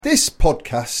This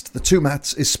podcast, The Two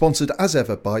Mats, is sponsored as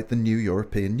ever by the New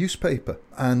European newspaper.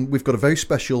 And we've got a very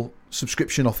special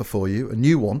subscription offer for you, a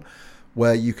new one,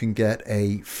 where you can get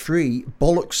a free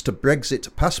Bollocks to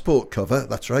Brexit passport cover.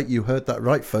 That's right, you heard that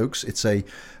right, folks. It's a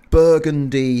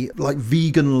burgundy, like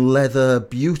vegan leather,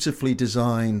 beautifully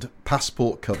designed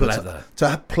passport cover.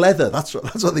 Pleather. That's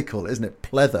what they call it, isn't it?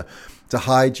 Pleather. To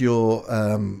hide your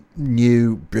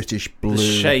new British blue. The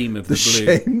shame of the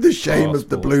shame of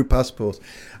the blue passport.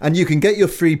 And you can get your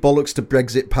free Bollocks to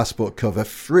Brexit passport cover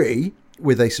free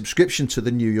with a subscription to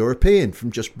the New European from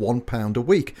just £1 a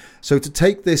week. So to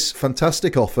take this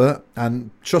fantastic offer,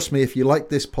 and trust me, if you like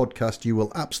this podcast, you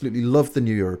will absolutely love the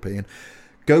New European,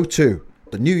 go to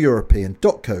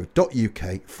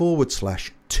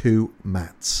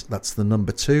theneweuropean.co.uk/2mats. That's the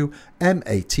number 2,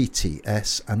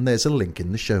 MATTS, and there's a link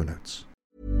in the show notes.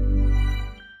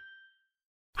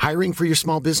 Hiring for your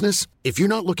small business? If you're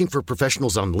not looking for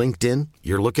professionals on LinkedIn,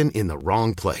 you're looking in the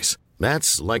wrong place.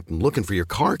 That's like looking for your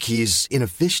car keys in a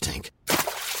fish tank.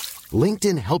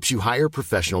 LinkedIn helps you hire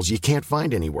professionals you can't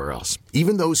find anywhere else,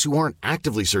 even those who aren't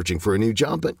actively searching for a new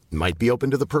job but might be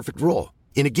open to the perfect role.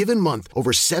 In a given month,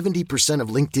 over 70% of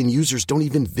LinkedIn users don't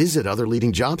even visit other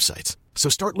leading job sites. So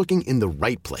start looking in the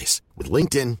right place. With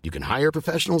LinkedIn, you can hire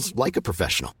professionals like a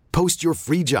professional. Post your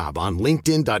free job on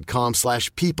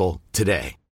linkedin.com/people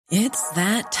today. It's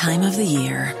that time of the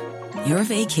year. Your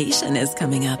vacation is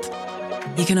coming up.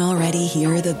 You can already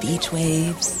hear the beach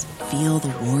waves, feel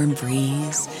the warm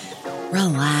breeze,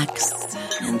 relax,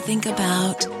 and think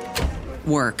about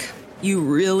work. You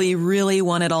really, really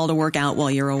want it all to work out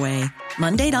while you're away.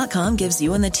 Monday.com gives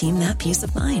you and the team that peace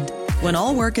of mind. When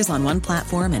all work is on one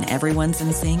platform and everyone's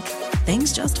in sync,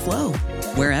 things just flow.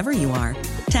 Wherever you are,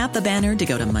 tap the banner to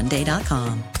go to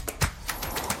Monday.com.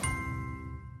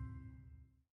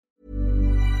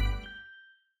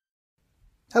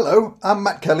 Hello, I'm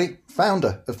Matt Kelly,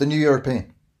 founder of the New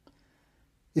European.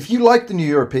 If you like the New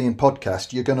European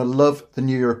podcast, you're going to love the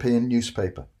New European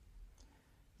newspaper.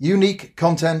 Unique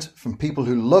content from people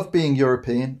who love being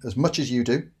European as much as you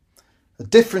do. A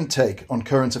different take on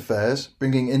current affairs,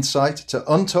 bringing insight to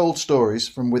untold stories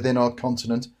from within our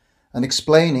continent and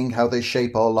explaining how they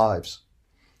shape our lives.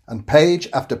 And page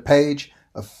after page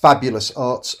of fabulous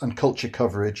arts and culture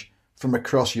coverage from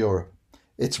across Europe.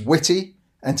 It's witty,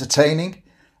 entertaining,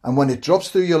 and when it drops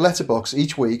through your letterbox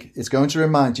each week, it's going to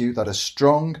remind you that a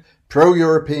strong,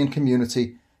 pro-European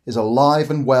community is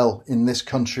alive and well in this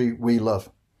country we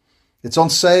love. It's on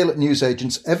sale at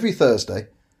newsagents every Thursday,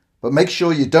 but make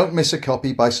sure you don't miss a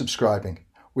copy by subscribing.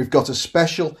 We've got a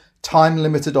special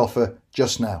time-limited offer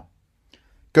just now.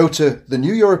 Go to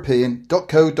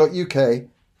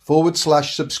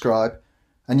theneweuropean.co.uk/subscribe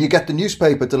and you get the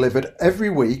newspaper delivered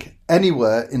every week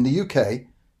anywhere in the UK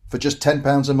for just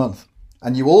 £10 a month.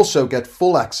 And you also get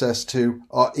full access to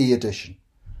our e-edition.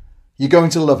 You're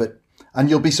going to love it, and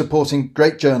you'll be supporting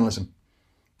great journalism.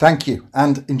 Thank you,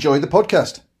 and enjoy the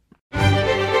podcast.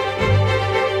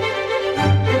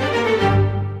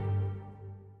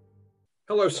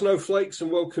 Hello, snowflakes, and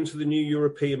welcome to the New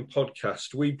European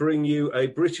podcast. We bring you a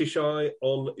British eye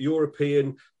on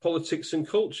European politics and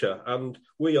culture, and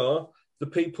we are the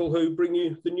people who bring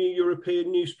you the New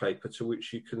European newspaper, to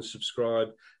which you can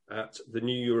subscribe at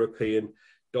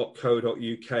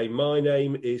theneweuropean.co.uk. My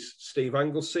name is Steve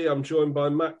Anglesey. I'm joined by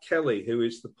Matt Kelly, who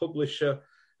is the publisher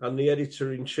and the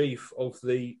editor-in-chief of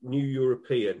the New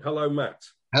European. Hello,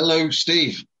 Matt. Hello,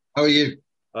 Steve. How are you?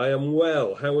 I am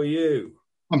well. How are you?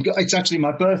 I'm good. It's actually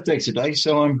my birthday today,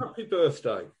 so I'm... Happy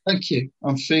birthday. Thank you.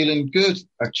 I'm feeling good,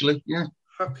 actually, yeah.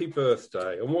 Happy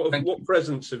birthday. And what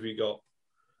presents have you got?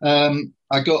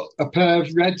 I got a pair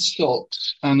of red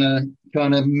socks and a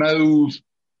kind of mauve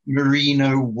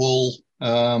merino wool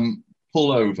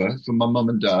pullover from my mum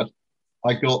and dad.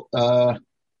 I got I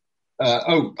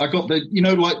got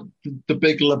the the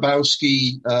big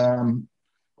Lebowski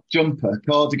jumper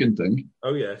cardigan thing.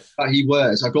 Oh yes, that he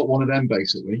wears. I got one of them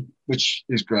basically, which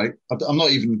is great. I'm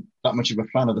not even that much of a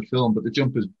fan of the film, but the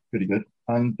jumper's pretty good.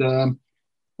 And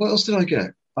what else did I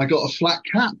get? I got a flat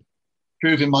cap,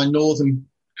 proving my northern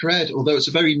cred. Although it's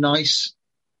a very nice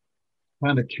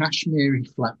kind of cashmere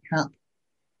flat cap.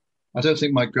 I don't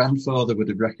think my grandfather would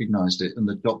have recognised it in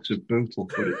the docks of Bootle,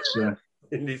 but it's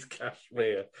in his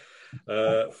cashmere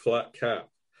flat cap.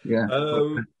 Yeah.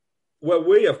 Well,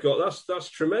 we have got that's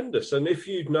tremendous. And if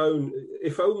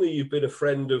only you've been a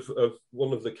friend of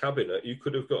one of the cabinet, you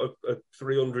could have got a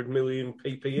 300 million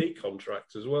PPE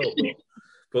contract as well.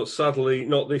 But sadly,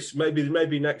 not this.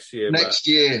 Maybe next year. Next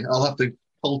year, I'll have to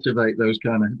cultivate those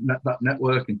kind of that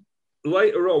networking.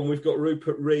 later on, we've got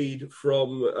Rupert Reed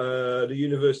from the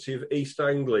University of East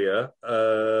Anglia,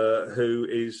 who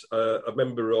is a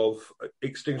member of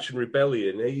Extinction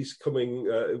Rebellion. He's coming,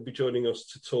 he'll be joining us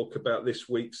to talk about this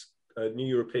week's New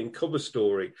European cover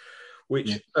story,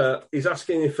 which is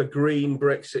asking if a green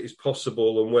Brexit is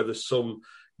possible and whether some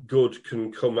good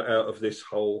can come out of this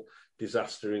whole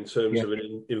disaster in terms of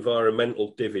an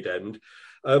environmental dividend.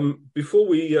 Before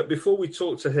we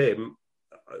talk to him,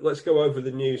 let's go over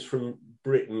the news from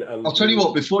Britain. And I'll tell you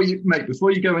what, before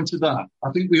you go into that,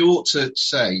 I think we ought to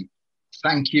say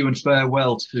thank you and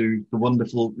farewell to the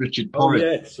wonderful Richard Porritt.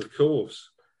 Oh, yes, of course.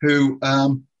 Who,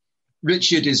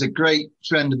 Richard is a great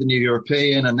friend of the New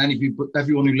European, and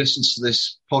everyone who listens to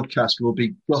this podcast will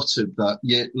be gutted that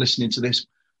you're listening to this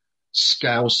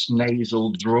Scouse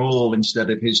nasal drawl instead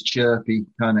of his chirpy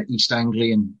kind of East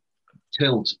Anglian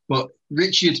tilt. But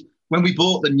Richard, when we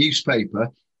bought the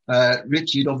newspaper,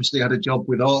 Richard obviously had a job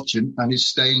with Archant and is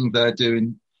staying there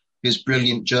doing his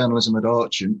brilliant journalism at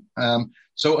Archant.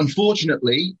 So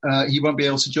unfortunately, he won't be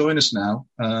able to join us now,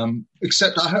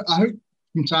 except I hope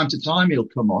from time to time he'll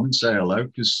come on and say hello,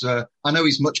 because I know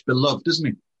he's much beloved, isn't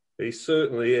he? He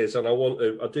certainly is. And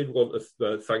I did want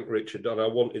to thank Richard, and I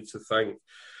wanted to thank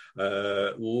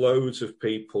loads of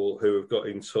people who have got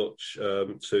in touch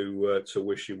to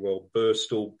wish you well.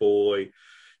 Burstall Boy,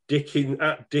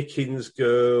 Dickens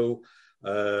Girl,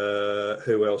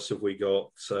 who else have we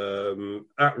got?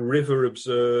 At River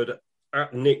Absurd,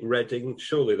 at Nick Redding.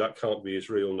 Surely that can't be his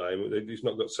real name. He's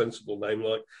not got a sensible name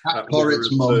like at Porritt's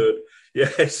mum.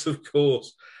 Yes, of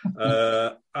course.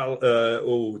 There's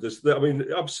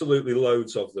absolutely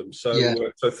loads of them. So,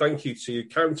 so thank you to you,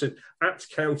 Counter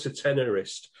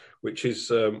Tenorist, which is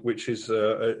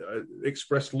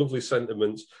expressed lovely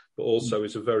sentiments, but also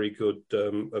is a very good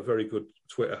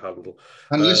Twitter handle.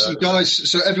 And listen, guys,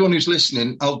 so everyone who's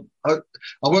listening, I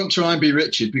won't try and be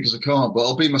Richard because I can't, but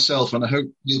I'll be myself, and I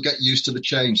hope you'll get used to the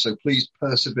change. So please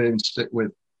persevere and stick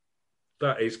with.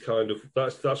 That is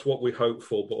that's what we hope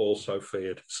for, but also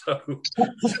feared. So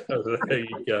there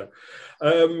you go.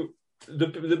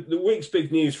 The week's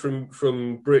big news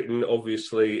from Britain,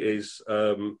 obviously, is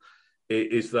that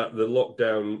the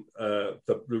lockdown,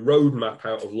 the roadmap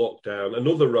out of lockdown,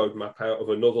 another roadmap out of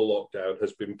another lockdown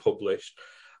has been published.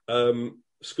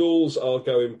 Schools are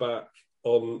going back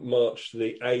on March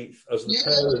the 8th. As the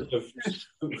parent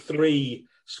of 3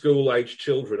 school-aged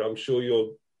children, I'm sure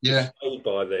you're dismayed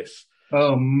by this.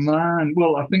 Oh, man.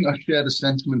 Well, I think I share the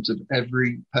sentiment of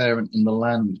every parent in the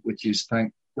land, which is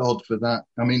thank God for that.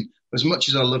 I mean, as much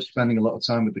as I love spending a lot of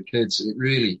time with the kids, it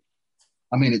really,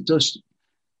 it does,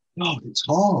 it's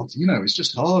hard. It's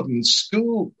just hard. And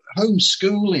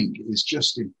homeschooling is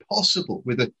just impossible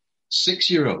with a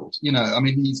 6-year-old.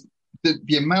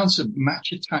 The amount of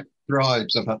match attack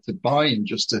bribes I've had to buy him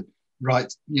just to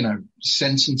write,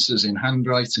 sentences in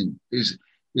handwriting is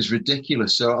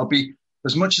ridiculous. So I'll be,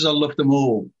 as much as I love them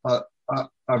all, I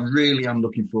really am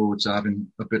looking forward to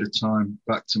having a bit of time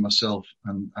back to myself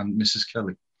and Mrs.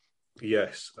 Kelly.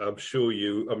 Yes, I'm sure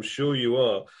you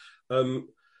are.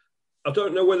 I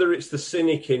don't know whether it's the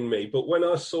cynic in me, but when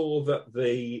I saw that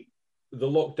the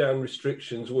lockdown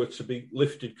restrictions were to be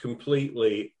lifted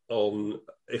completely on,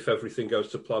 if everything goes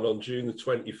to plan, on June the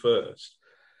 21st,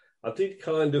 I did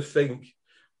kind of think,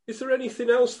 is there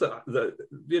anything else that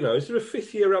is there a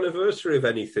 5th year anniversary of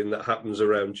anything that happens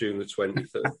around June the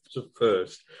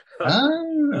 21st?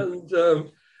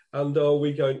 And are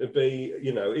we going to be,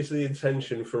 is the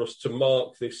intention for us to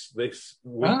mark this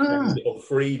weekend of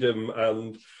freedom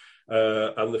and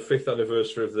the 5th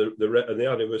anniversary of the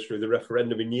anniversary of the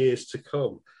referendum in years to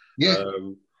come? Yeah.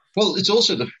 Well, it's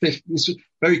also the 5th. It's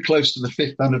very close to the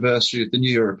 5th anniversary of the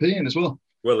New European as well.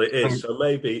 Well, it is. So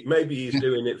maybe he's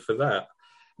doing it for that.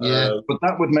 Yeah, but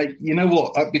that would make,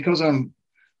 because I'm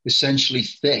essentially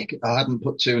thick, I hadn't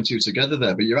put 2 and 2 together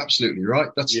there, but you're absolutely right.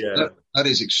 That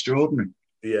is extraordinary.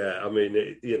 Yeah,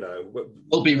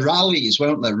 There'll be rallies,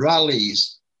 won't there?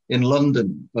 Rallies in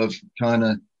London of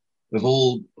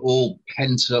all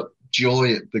pent up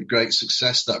joy at the great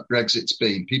success that Brexit's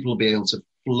been. People will be able to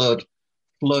flood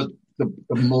the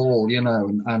mall,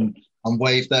 and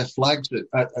wave their flags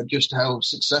at just how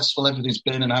successful everything's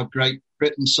been and how great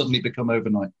Britain's suddenly become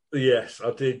overnight. Yes,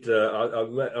 I did. I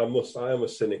am a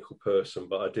cynical person,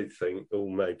 but I did think,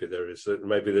 maybe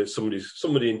there's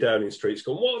somebody in Downing Street's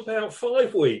gone, what about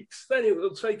 5 weeks? Then it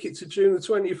will take it to June the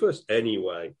 21st.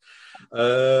 Anyway,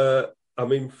 I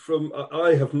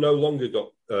have no longer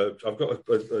got, I've got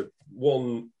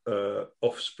one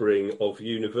offspring of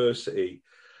university.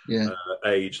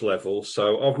 age level.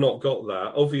 So I've not got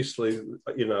that. Obviously,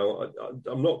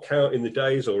 I'm not counting the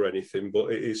days or anything,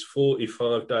 but it is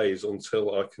 45 days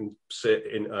until I can sit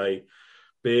in a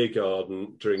beer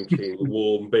garden drinking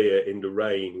warm beer in the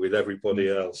rain with everybody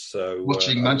else. So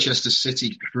watching Manchester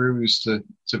City cruise to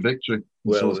victory.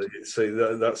 Well, see,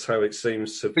 that's how it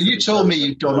seems to. But you told me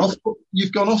you've gone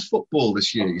off football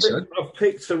this year. I've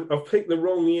picked the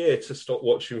wrong year to stop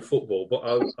watching football, but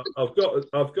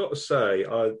I've got to say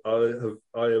I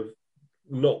have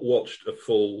not watched a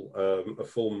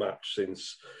full match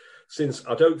since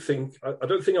I don't think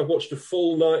I've watched a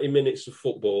full 90 minutes of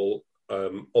football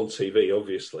on TV,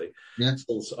 obviously,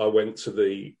 since I went to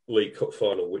the League Cup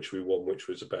final, which we won, which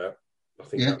was about, I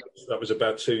think that was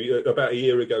about a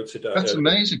year ago today. That's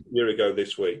amazing. A year ago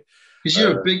this week. Because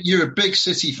you're a big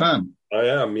City fan. I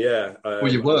am, yeah. Well,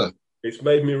 you were. It's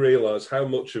made me realise how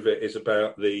much of it is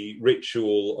about the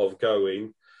ritual of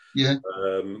going,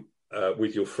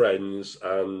 with your friends,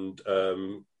 and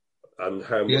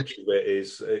how much of it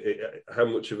is how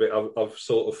much of it I've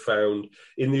sort of found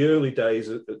in the early days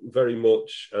very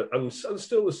much, and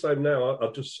still the same now.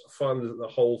 I just find the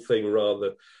whole thing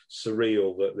rather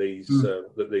surreal that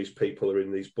these people are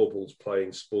in these bubbles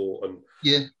playing sport, and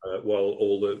while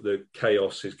all the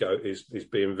chaos is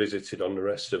being visited on the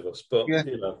rest of us. But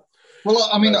well,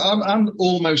 I mean, I'm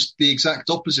almost the exact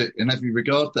opposite in every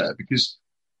regard there, because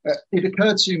it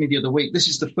occurred to me the other week, this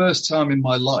is the first time in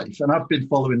my life, and I've been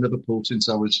following Liverpool since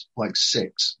I was like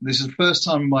 6. This is the first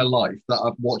time in my life that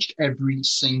I've watched every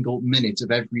single minute of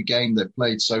every game they've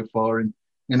played so far in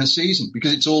a season,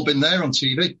 because it's all been there on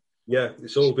TV. Yeah,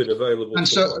 it's all been available. And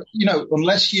so,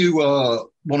 unless you are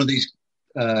one of these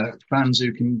fans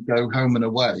who can go home and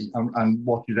away and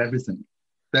watches everything,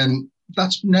 then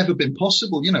that's never been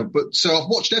possible, But so I've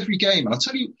watched every game, and I'll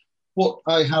tell you what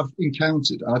I have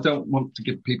encountered, and I don't want to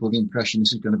give people the impression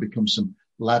this is going to become some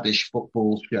laddish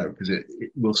football show, because it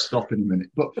will stop in a minute.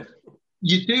 But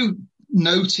you do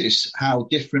notice how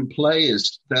different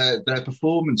players, their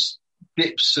performance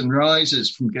dips and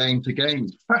rises from game to game.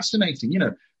 It's fascinating,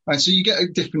 And so you get a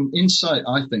different insight,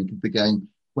 I think, of the game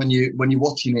when you're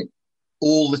watching it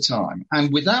all the time.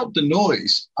 And without the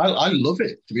noise, I love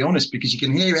it, to be honest, because you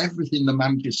can hear everything the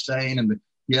manager's saying and the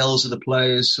yells of the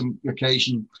players, some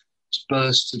occasion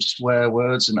bursts of swear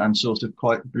words and sort of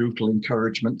quite brutal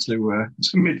encouragement to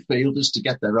midfielders to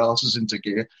get their arses into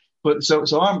gear. But so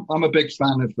I'm a big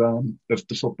fan of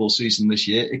the football season this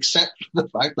year, except for the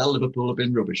fact that Liverpool have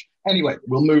been rubbish. Anyway,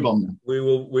 we'll move on then. We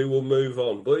will move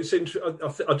on. But it's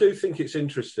I do think it's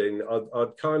interesting.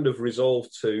 I'd kind of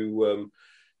resolved to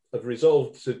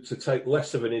take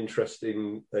less of an interest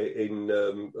in a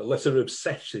less of an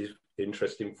obsessive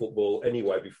interest in football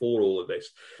anyway before all of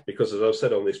this, because as I've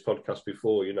said on this podcast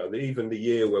before, even the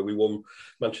year where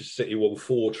Manchester City won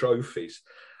 4 trophies,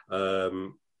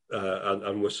 and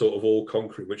were sort of all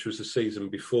conquering, which was the season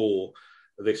before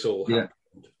this all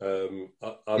happened.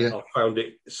 I found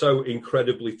it so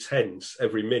incredibly tense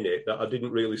every minute that I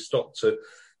didn't really stop to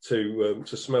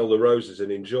smell the roses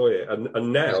and enjoy it.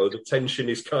 And now the tension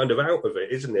is kind of out of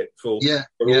it, isn't it? For all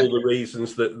the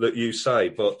reasons that you say.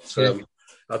 But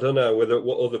I don't know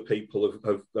what other people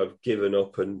have given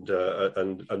up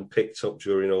and picked up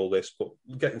during all this, but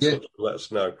get in touch and let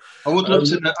us know.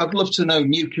 I'd love to know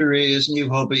new careers, new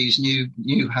hobbies,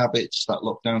 new habits that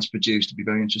lockdown's produced. It'd be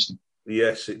very interesting.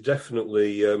 Yes, it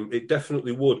definitely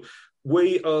would.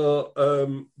 We are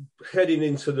heading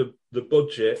into the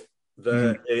budget.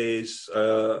 There is.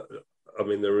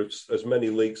 There are as many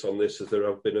leaks on this as there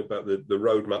have been about the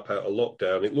roadmap out of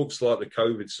lockdown. It looks like the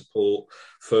COVID support,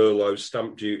 furloughs,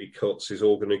 stamp duty cuts is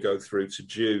all going to go through to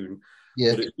June.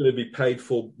 Yeah. But it's going to be paid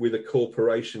for with a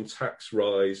corporation tax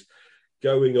rise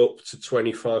going up to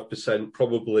 25%,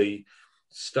 probably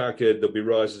staggered. There'll be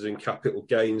rises in capital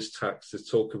gains tax. There's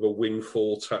talk of a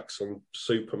windfall tax on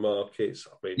supermarkets.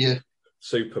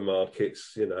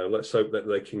 Supermarkets, let's hope that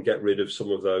they can get rid of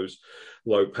some of those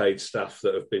low-paid staff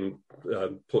that have been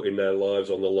putting their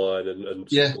lives on the line and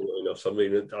supporting us.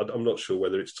 I'm not sure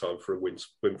whether it's time for a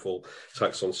windfall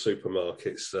tax on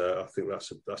supermarkets. I think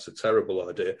that's a terrible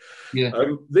idea. Yeah.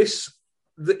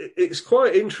 It's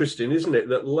quite interesting, isn't it,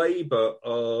 that Labour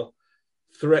are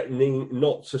threatening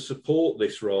not to support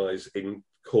this rise in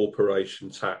corporation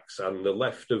tax, and the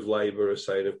left of Labour are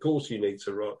saying, of course, you need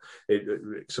to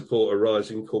support a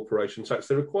rise in corporation tax.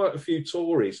 There are quite a few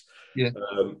Tories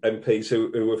MPs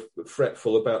who are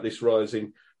fretful about this rise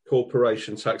in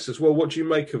corporation tax as well. What do you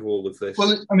make of all of this?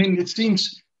 Well, it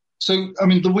seems so.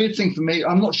 The weird thing for me,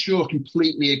 I'm not sure I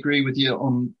completely agree with you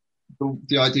on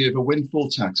the idea of a windfall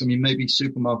tax. Maybe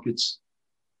supermarkets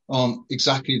aren't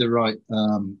exactly the right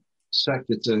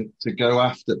sector to go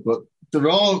after. But there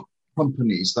are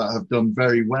companies that have done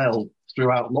very well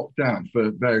throughout lockdown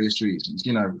for various reasons.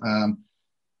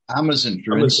 Amazon,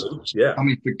 for instance. Yeah. I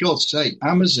mean, for God's sake,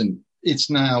 Amazon, it's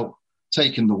now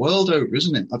taken the world over,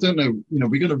 isn't it? I don't know,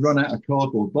 we're going to run out of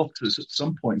cardboard boxes at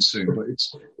some point soon, but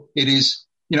it is,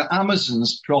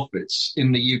 Amazon's profits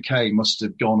in the UK must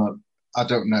have gone up, I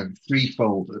don't know,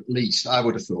 threefold at least, I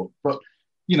would have thought. But,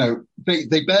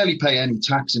 they barely pay any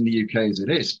tax in the UK as it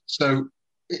is. So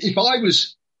if I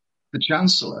was the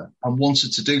Chancellor and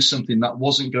wanted to do something that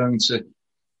wasn't going to,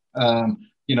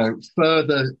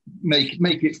 further make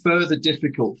it further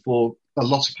difficult for a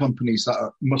lot of companies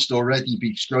that must already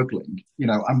be struggling,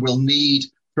 and will need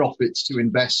profits to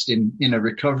invest in a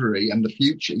recovery and the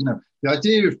future. The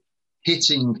idea of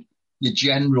hitting your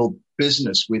general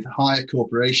business with higher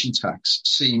corporation tax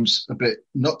seems a bit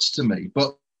nuts to me.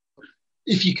 But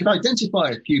if you could identify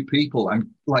a few people,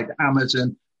 and like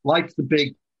Amazon, like the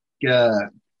big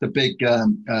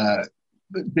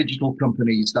digital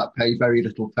companies that pay very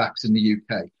little tax in the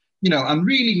UK, and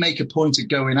really make a point of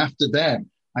going after them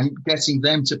and getting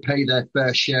them to pay their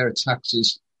fair share of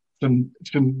taxes from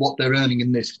what they're earning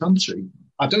in this country,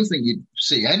 I don't think you'd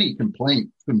see any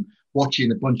complaint from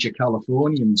watching a bunch of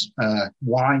Californians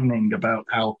whining about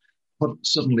how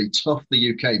suddenly tough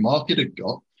the UK market had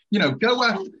got.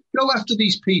 Go after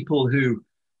these people who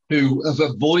have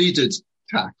avoided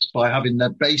tax by having their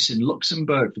base in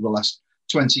Luxembourg for the last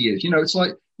 20 years. It's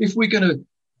like, if we're going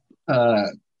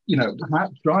to,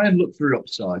 try and look for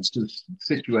upsides to the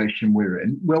situation we're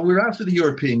in. Well, we're out of the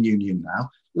European Union now.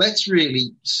 Let's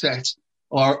really set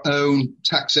our own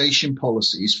taxation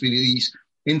policies for these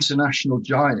international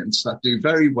giants that do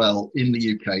very well in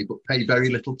the UK but pay very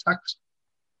little tax.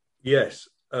 Yes.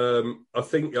 I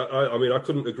think, I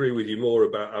couldn't agree with you more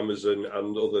about Amazon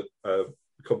and other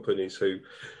companies who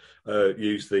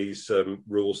use these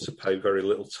rules to pay very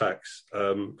little tax.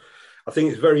 I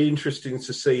think it's very interesting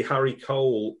to see Harry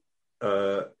Cole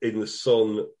in the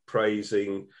Sun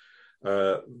appearing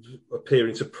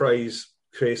to praise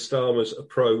Keir Starmer's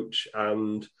approach,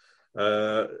 and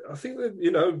I think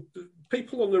that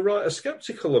people on the right are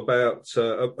sceptical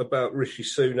about Rishi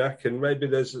Sunak, and maybe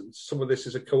there's some of this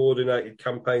is a coordinated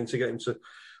campaign to get him to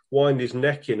wind his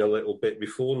neck in a little bit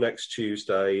before next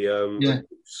Tuesday.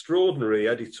 Extraordinary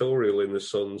editorial in the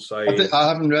Sun saying... I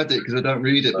haven't read it because I don't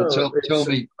read it, but tell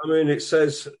me. I mean, it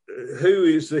says, who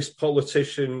is this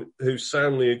politician who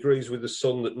soundly agrees with the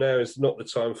Sun that now is not the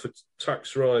time for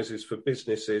tax rises for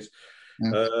businesses?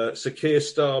 Sir Keir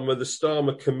Starmer, the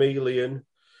Starmer chameleon,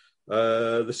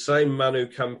 the same man who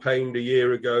campaigned a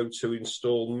year ago to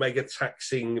install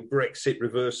mega-taxing,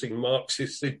 Brexit-reversing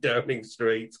Marxists in Downing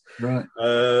Street. Right.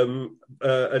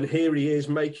 And here he is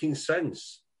making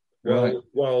sense.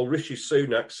 While Rishi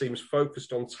Sunak seems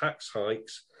focused on tax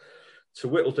hikes to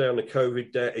whittle down the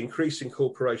COVID debt, increasing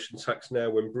corporation tax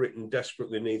now when Britain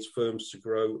desperately needs firms to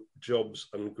grow jobs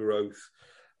and growth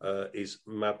is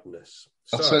madness.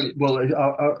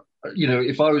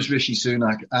 If I was Rishi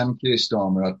Sunak and Keir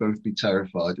Starmer, I'd both be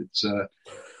terrified. It's,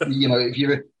 if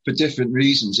you're for different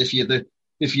reasons. If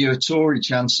you're a Tory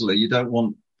Chancellor, you don't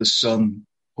want the Sun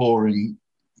pouring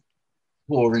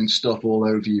stuff all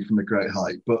over you from a great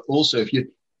height. But also, if you're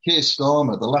Keir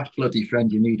Starmer, the last bloody friend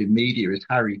you need in media is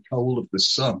Harry Cole of the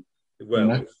Sun.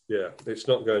 Well, it's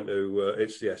not going to.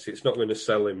 It's not going to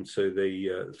sell him to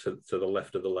the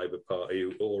left of the Labour Party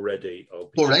who already are.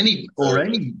 Or any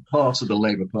part of the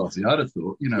Labour Party, I'd have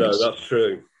thought. No, that's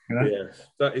true. Yes,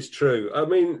 that is true. I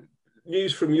mean,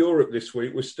 news from Europe this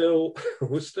week. We're still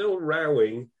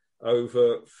rowing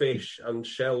over fish and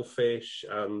shellfish,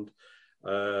 and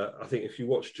I think if you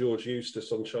watch George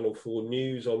Eustace on Channel 4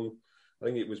 News I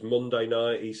think it was Monday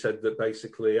night, he said that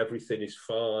basically everything is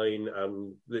fine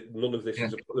and none of this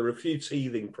is... There are a few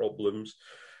teething problems,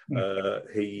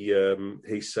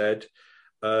 he said.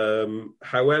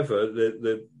 However,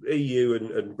 the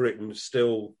EU and Britain are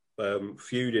still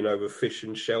feuding over fish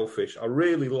and shellfish. I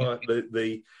really like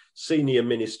the senior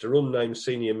minister, unnamed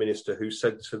senior minister, who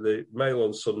said to the Mail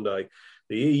on Sunday,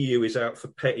 the EU is out for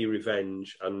petty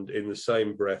revenge, and in the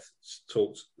same breath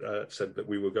said that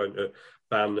we were going to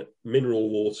ban mineral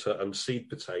water and seed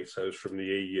potatoes from the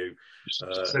EU.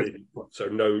 So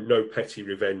no petty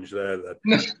revenge there then.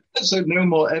 So no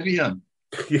more Evian.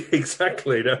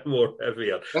 Exactly, no more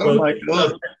Evian. My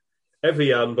God.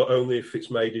 Evian, but only if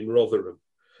it's made in Rotherham.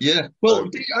 Yeah. Well,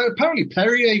 apparently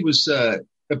Perrier was a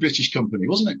British company,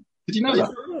 wasn't it? Did you know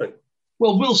that? Right.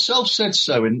 Well, Will Self said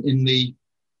so in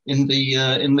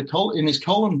his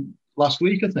column last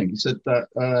week. I think he said that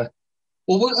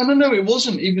Well, I don't know. It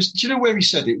wasn't. It was. Do you know where he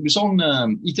said it? It was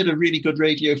on. He did a really good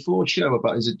Radio 4 show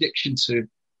about his addiction to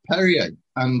Perrier,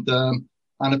 and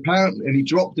apparently, and he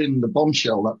dropped in the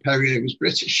bombshell that Perrier was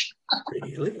British.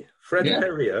 Really, Fred Yeah.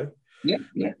 Perrier?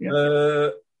 Yeah.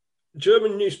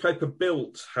 German newspaper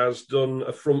Bild has done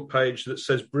a front page that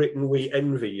says "Britain, we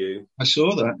envy you." I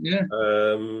saw that. Yeah.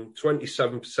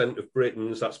 27% of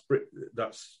Britons.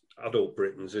 That's adult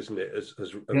Britons, isn't it?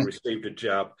 Has received a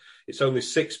jab. It's only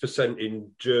 6%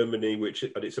 in Germany,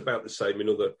 and it's about the same in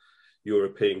other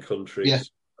European countries. Yeah.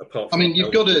 Apart from,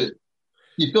 you've got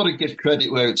to give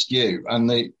credit where it's due, and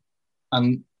the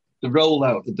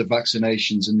rollout of the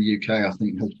vaccinations in the UK, I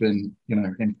think, has been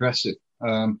impressive.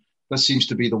 That seems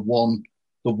to be the one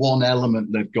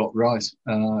element they've got right.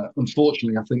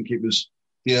 Unfortunately, I think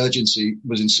the urgency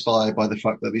was inspired by the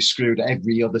fact that they screwed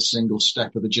every other single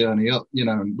step of the journey up,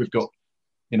 and we've got,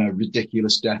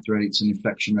 ridiculous death rates and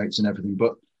infection rates and everything.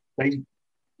 But they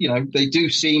do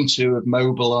seem to have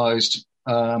mobilized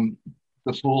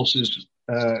the forces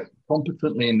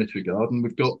competently in this regard. And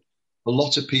we've got a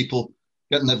lot of people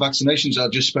getting their vaccinations. I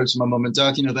just spoke to my mum and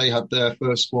dad. They had their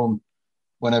first one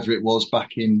whenever it was,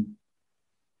 back in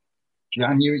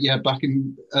January, back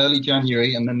in early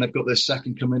January, and then they've got their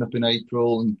second coming up in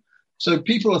April. And so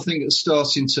people, I think, are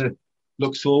starting to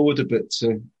look forward a bit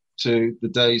to the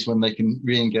days when they can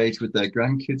re-engage with their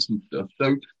grandkids and stuff.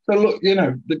 So look,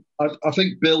 I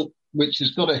think Bill, which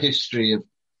has got a history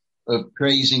of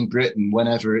praising Britain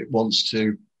whenever it wants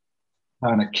to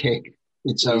kind of kick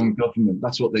its own government.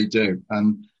 That's what they do.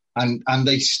 And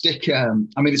they stick,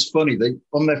 it's funny, they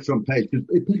on their front page, because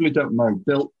people who don't know,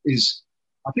 Bill is,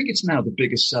 I think it's now the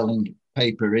biggest selling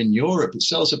paper in Europe. It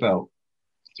sells about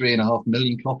 3.5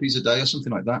 million copies a day or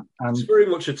something like that. And it's very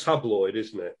much a tabloid,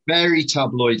 isn't it? Very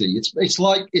tabloidy. It's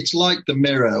like the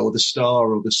Mirror or the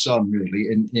Star or the Sun, really,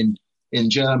 in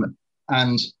German.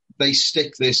 And they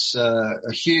stick this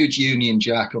a huge Union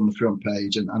Jack on the front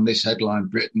page and this headline,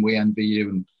 "Britain, we envy you."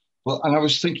 And I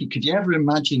was thinking, could you ever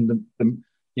imagine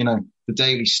the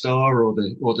Daily Star or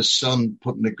the Sun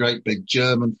putting a great big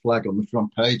German flag on the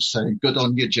front page saying "Good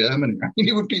on you, Germany"?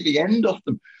 It would be the end of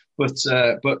them. But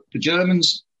the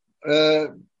Germans,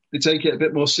 they take it a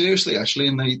bit more seriously, actually,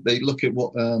 and they look at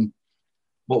what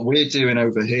we're doing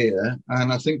over here,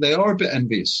 and I think they are a bit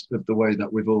envious of the way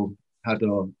that we've all had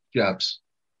our jabs.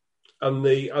 And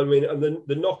the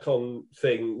knock-on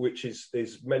thing, which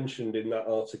is mentioned in that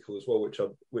article as well,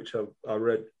 which I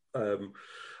read.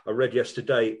 I read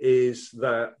yesterday, is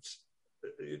that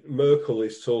Merkel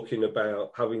is talking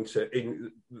about having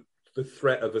the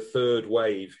threat of a third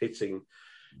wave hitting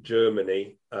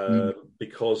Germany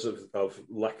because of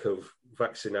lack of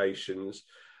vaccinations,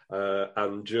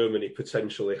 and Germany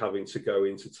potentially having to go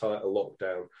into tighter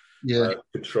lockdown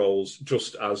controls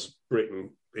just as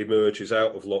Britain emerges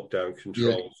out of lockdown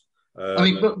controls.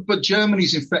 But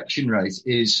Germany's infection rate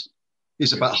is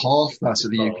about half that of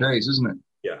the UK's, isn't it?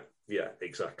 Yeah,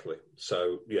 exactly.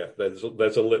 So,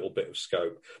 there's a little bit of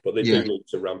scope, but they do need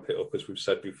to ramp it up, as we've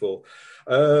said before.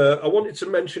 I wanted to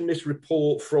mention this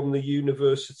report from the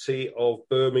University of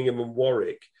Birmingham and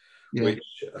Warwick, which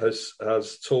has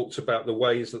talked about the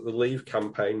ways that the Leave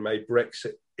campaign made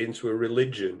Brexit into a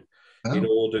religion in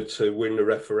order to win the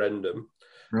referendum.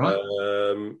 Right.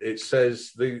 It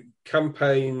says the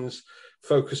campaigns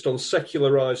focused on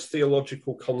secularised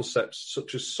theological concepts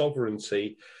such as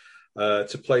sovereignty,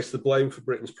 to place the blame for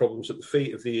Britain's problems at the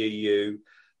feet of the EU,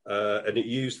 and it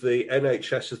used the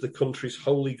NHS as the country's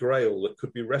holy grail that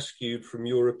could be rescued from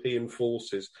European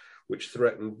forces which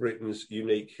threaten Britain's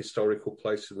unique historical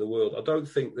place in the world. I don't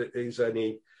think that there's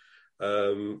any. I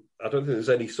don't think there's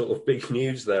any sort of big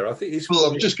news there. I think it's.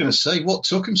 Well, I'm just going to say, what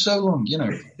took them so long?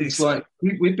 It's like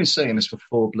we've been saying this for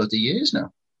 4 bloody years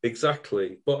now.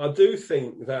 Exactly, but I do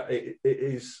think that it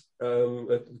is.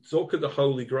 Talk of the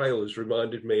Holy Grail has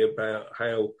reminded me about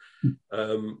how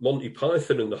Monty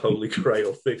Python and the Holy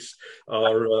Grail,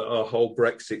 our whole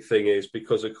Brexit thing is,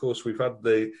 because of course we've had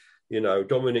the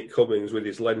Dominic Cummings with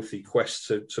his lengthy quest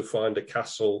to find a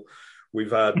castle.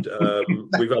 We've had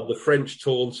the French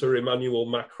taunter Emmanuel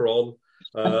Macron,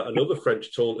 another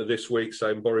French taunter this week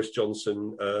saying Boris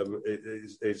Johnson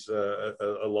is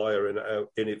a liar and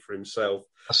in it for himself.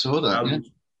 I saw that.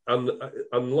 And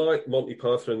like Monty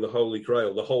Python and the Holy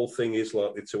Grail, the whole thing is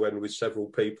likely to end with several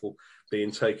people being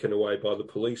taken away by the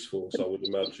police force, I would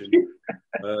imagine.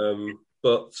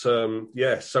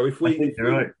 So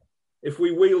if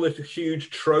we wheel a huge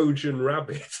Trojan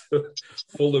rabbit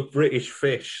full of British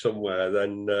fish somewhere,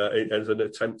 then as an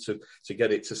attempt to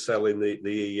get it to sell in the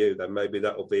EU, then maybe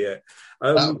that'll be it.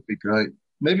 That would be great.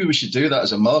 Maybe we should do that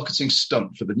as a marketing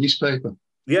stunt for the newspaper.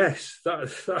 Yes,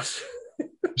 that's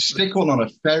Stick one on a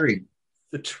ferry.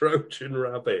 The Trojan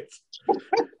rabbit.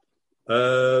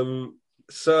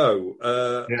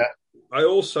 I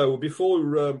also, before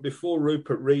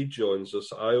Rupert Reed joins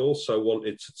us, I also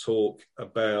wanted to talk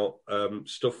about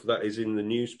stuff that is in the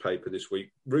newspaper this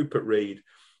week. Rupert Reed,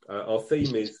 our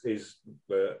theme is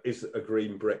a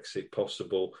green Brexit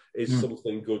possible? Is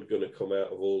something good going to come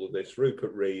out of all of this?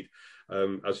 Rupert Reed,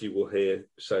 as you will hear,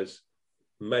 says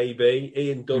maybe.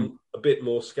 Ian Dunn, a bit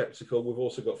more sceptical. We've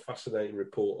also got a fascinating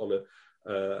report on a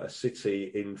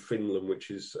city in Finland which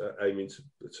is aiming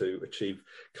to achieve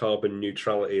carbon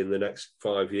neutrality in the next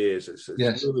 5 years. It's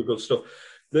really good stuff.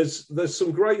 There's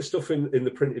some great stuff in the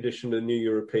print edition of the New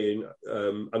European.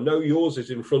 I know yours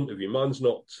is in front of you. Mine's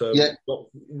not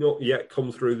yet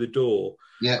come through the door.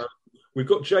 Yeah. We've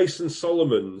got Jason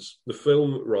Solomons, the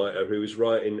film writer, who is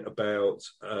writing about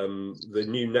the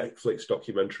new Netflix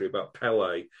documentary about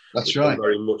Pele. That's right. I'm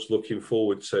very much looking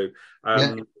forward to.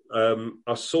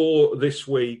 I saw this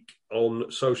week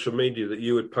on social media that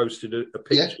you had posted a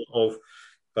picture of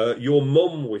your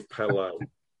mum with Pele.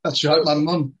 That's right, my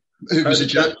mum, who was a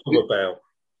journalist.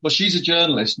 Well, she's a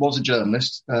journalist, was a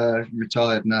journalist,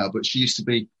 retired now, but she used to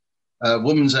be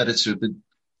woman's editor of the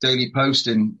Daily Post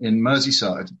in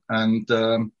Merseyside. And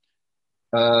in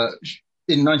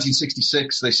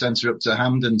 1966, they sent her up to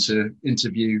Hampden to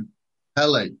interview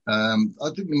Pele. I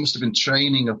think they must have been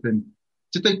training up in...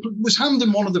 Was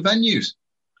Hampden one of the venues?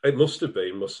 It must have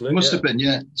been, mustn't it? Must have been,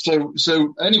 yeah. So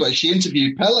anyway, she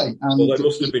interviewed Pele. And they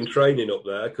must have been training up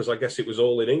there, because I guess it was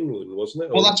all in England, wasn't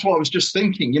it? Well, that's what I was just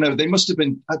thinking. They must have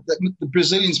been... The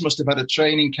Brazilians must have had a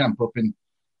training camp up in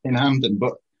Hampden.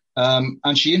 But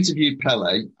and she interviewed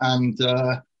Pele, and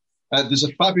there's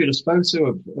a fabulous photo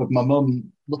of my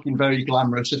mum looking very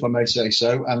glamorous, if I may say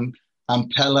so, and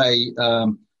Pele...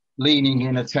 leaning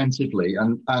in attentively,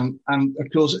 and of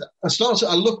course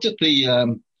I looked at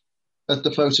the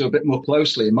photo a bit more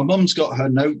closely, and my mum's got her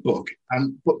notebook,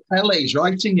 but Pele's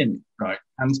writing in it, right?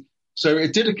 And so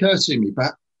it did occur to me,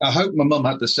 but I hope my mum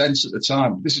had the sense at the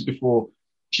time. This is before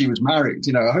she was married,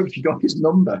 I hope she got his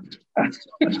number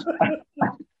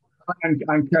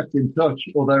and kept in touch.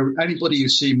 Although anybody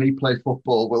who's seen me play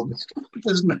football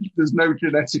there's no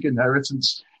genetic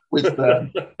inheritance. When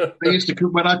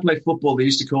I played football, they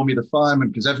used to call me the fireman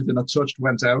because everything I touched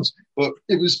went out. But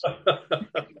it was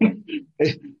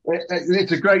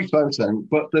it's a great photo.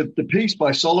 But the piece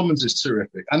by Solomons is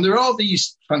terrific, and there are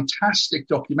these fantastic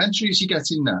documentaries you're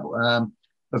getting now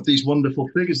of these wonderful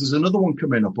figures. There's another one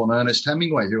coming up on Ernest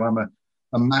Hemingway, who I'm a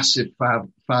massive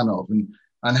fan of,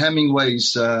 and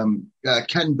Hemingway's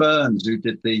Ken Burns, who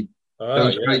did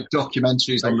those great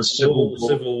documentaries on the Civil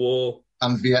War.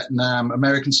 And Vietnam,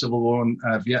 American Civil War and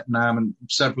Vietnam, and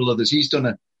several others. He's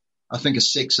done I think a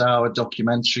 6-hour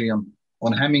documentary on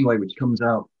Hemingway, which comes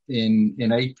out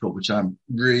in April, which I'm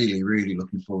really, really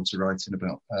looking forward to writing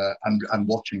about and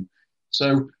watching.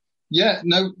 So,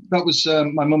 that was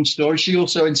my mum's story. She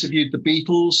also interviewed the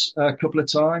Beatles a couple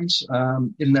of times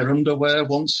in their underwear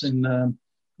once I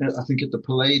think at the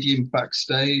Palladium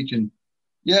backstage. And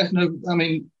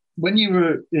when you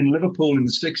were in Liverpool in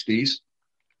the 60s,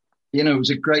 it was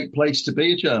a great place to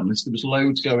be a journalist. There was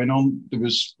loads going on. There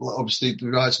was obviously the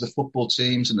rise of the football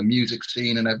teams and the music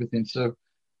scene and everything. So,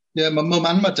 my mum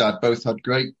and my dad both had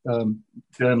great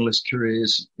journalist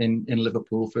careers in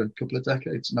Liverpool for a couple of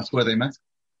decades, and that's where they met.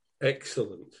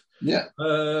 Excellent. Yeah.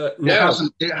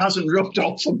 It hasn't rubbed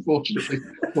off, unfortunately,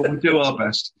 but we do our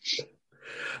best.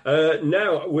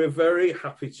 Now, we're very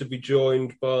happy to be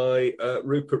joined by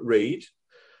Rupert Reed.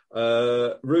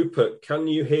 Rupert, can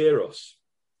you hear us?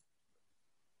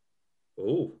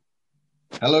 Oh,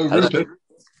 hello, Rupert.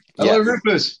 Hello,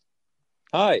 Rupert.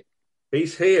 Hi.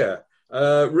 He's here.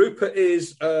 Rupert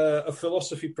is a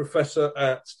philosophy professor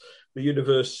at the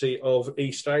University of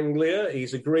East Anglia.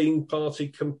 He's a Green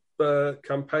Party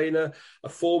campaigner, a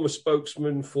former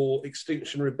spokesman for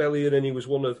Extinction Rebellion, and he was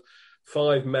one of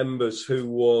 5 members who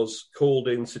was called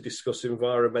in to discuss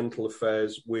environmental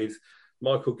affairs with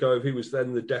Michael Gove, who was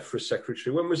then the DEFRA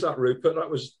secretary. When was that, Rupert?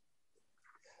 That was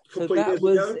a couple of years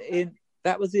ago?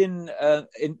 That was in the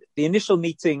initial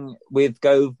meeting with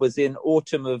Gove was in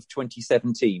autumn of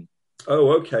 2017.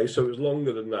 Oh, okay. So it was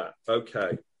longer than that.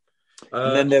 Okay.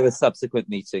 And then there were subsequent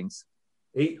meetings.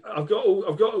 I've got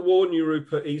to warn you,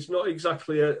 Rupert. He's not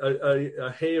exactly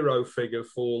a hero figure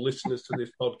for listeners to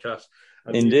this podcast.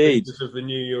 And indeed, of the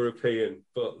New European.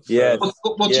 But yes.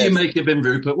 What do you make of him,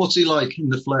 Rupert? What's he like in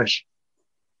the flesh?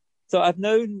 So I've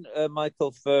known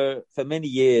Michael for many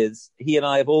years. He and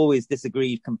I have always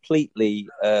disagreed completely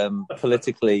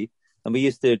politically, and we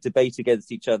used to debate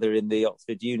against each other in the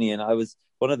Oxford Union. I was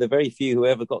one of the very few who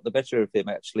ever got the better of him,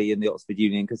 actually, in the Oxford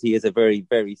Union, because he is a very,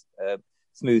 very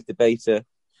smooth debater.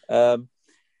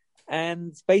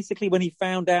 And basically, when he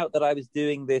found out that I was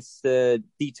doing this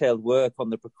detailed work on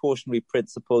the precautionary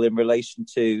principle in relation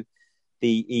to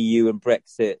the EU and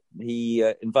Brexit, he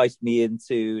invited me in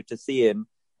to see him.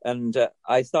 And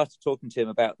I started talking to him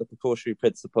about the precautionary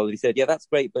principle. He said, yeah, that's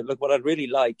great. But look, what I'd really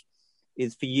like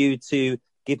is for you to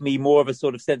give me more of a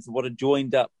sort of sense of what a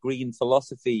joined up green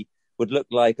philosophy would look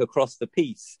like across the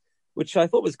piece, which I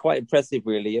thought was quite impressive,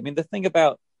 really. I mean, the thing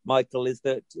about Michael is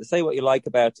that, say what you like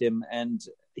about him, and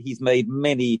he's made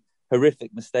many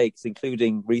horrific mistakes,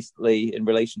 including recently in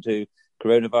relation to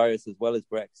coronavirus as well as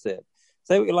Brexit.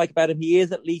 Say what you like about him, he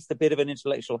is at least a bit of an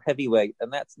intellectual heavyweight,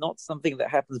 and that's not something that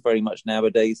happens very much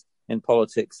nowadays in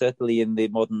politics, certainly in the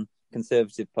modern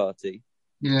Conservative Party.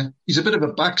 Yeah, he's a bit of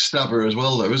a backstabber as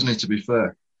well, though, isn't he, to be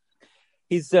fair?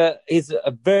 He's a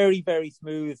very, very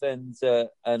smooth and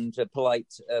a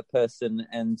polite person,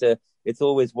 and it's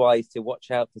always wise to watch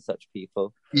out for such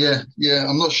people. Yeah,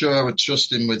 I'm not sure I would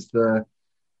trust him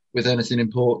with anything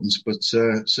important, but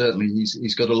certainly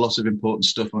he's got a lot of important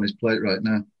stuff on his plate right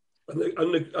now.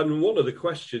 And one of the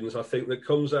questions I think that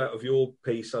comes out of your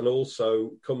piece and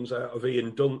also comes out of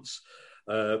Ian Dunt's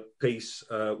piece,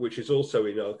 which is also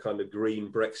in our kind of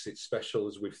green Brexit special,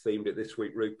 as we've themed it this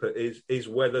week, Rupert, is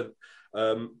whether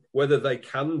they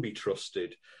can be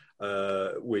trusted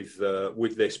with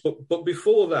this. But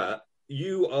before that,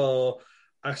 you are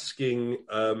asking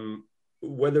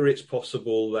whether it's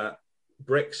possible that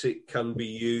Brexit can be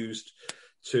used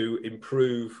to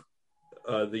improve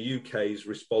the UK's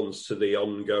response to the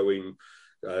ongoing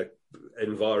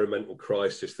environmental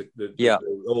crisis,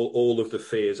 all of the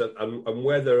fears, and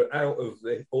whether out of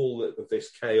all of this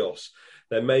chaos,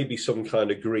 there may be some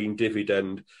kind of green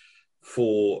dividend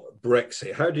for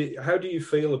Brexit. How do you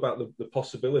feel about the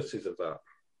possibilities of that?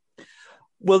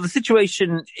 Well, the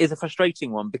situation is a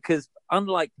frustrating one because,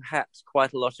 unlike perhaps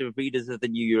quite a lot of readers of the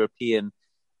New European,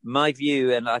 my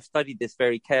view, and I've studied this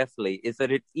very carefully, is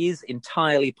that it is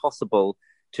entirely possible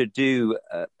to do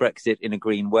Brexit in a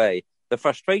green way. The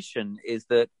frustration is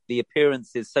that the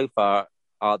appearances so far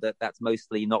are that that's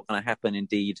mostly not going to happen,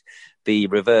 indeed, the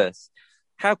reverse.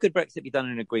 How could Brexit be done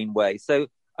in a green way? So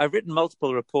I've written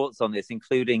multiple reports on this,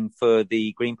 including for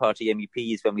the Green Party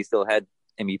MEPs when we still had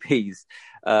MEPs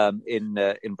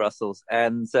in Brussels.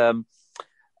 And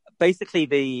basically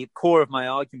the core of my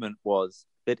argument was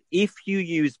that if you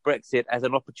use Brexit as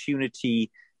an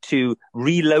opportunity to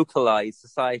relocalize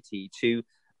society, to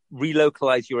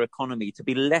relocalize your economy, to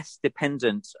be less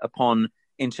dependent upon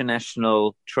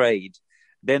international trade,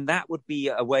 then that would be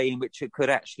a way in which it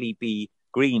could actually be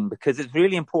green, because it's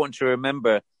really important to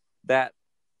remember that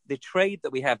the trade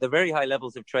that we have, the very high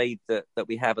levels of trade that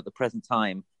we have at the present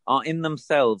time, are in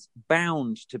themselves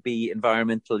bound to be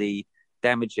environmentally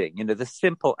damaging. You know, the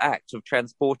simple act of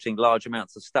transporting large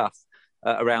amounts of stuff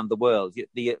around the world,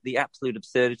 the absolute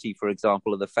absurdity, for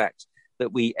example, of the fact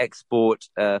that we export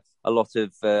a lot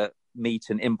of meat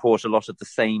and import a lot of the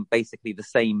same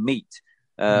meat,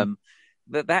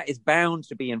 that is bound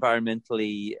to be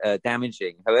environmentally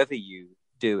damaging, however you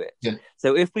do it. Yeah.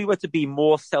 So if we were to be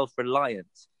more self-reliant,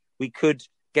 we could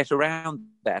get around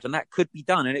that, and that could be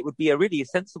done, and it would be a really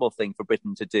sensible thing for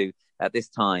Britain to do at this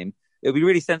time. It would be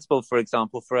really sensible, for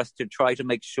example, for us to try to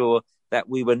make sure that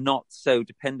we were not so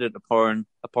dependent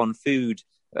upon food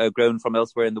grown from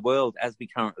elsewhere in the world as we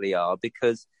currently are,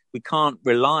 because we can't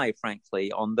rely,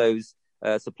 frankly, on those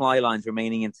supply lines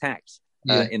remaining intact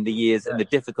in the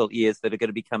difficult years that are going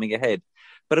to be coming ahead.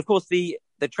 But of course, the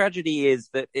tragedy is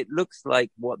that it looks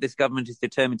like what this government is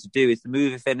determined to do is to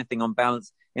move, if anything, on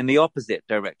balance in the opposite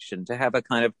direction, to have a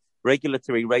kind of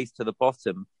regulatory race to the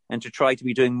bottom and to try to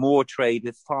be doing more trade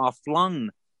with far-flung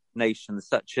nations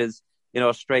such as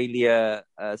Australia,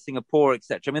 Singapore,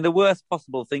 etc. I mean, the worst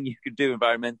possible thing you could do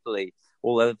environmentally,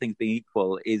 all other things being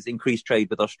equal, is increase trade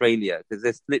with Australia, because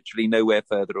there's literally nowhere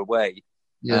further away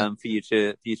for you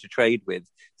to trade with.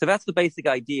 So that's the basic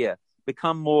idea.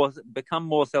 Become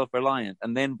more self-reliant,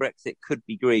 and then Brexit could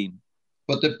be green.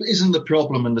 But isn't the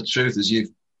problem, and the truth, as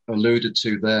you've alluded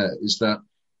to there, is that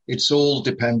it's all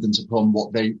dependent upon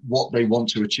what they want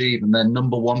to achieve, and their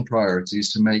number one priority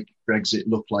is to make Brexit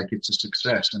look like it's a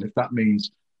success. And if that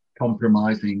means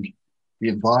compromising the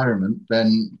environment,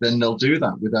 then they'll do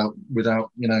that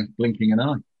without blinking an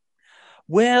eye.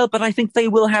 Well, but I think they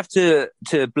will have to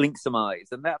blink some eyes,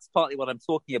 and that's partly what I'm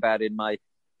talking about in my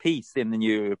piece in the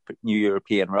New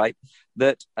European, right,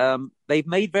 that they've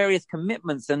made various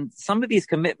commitments, and some of these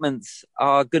commitments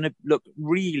are going to look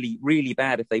really, really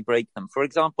bad if they break them. For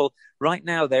example, right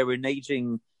now they're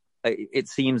reneging, it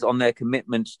seems, on their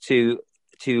commitment to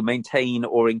maintain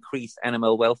or increase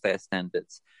animal welfare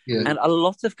standards. Yeah. And a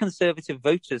lot of conservative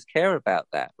voters care about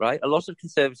that, right? A lot of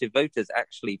conservative voters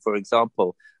actually, for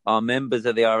example, are members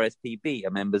of the RSPB, are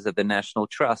members of the National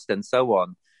Trust, and so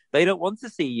on. They don't want to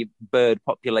see bird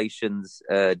populations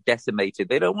decimated.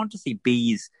 They don't want to see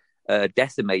bees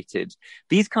decimated.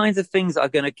 These kinds of things are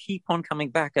going to keep on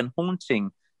coming back and haunting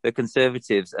the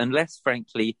conservatives unless,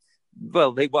 frankly,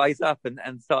 well, they wise up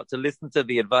and start to listen to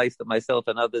the advice that myself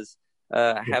and others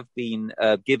have been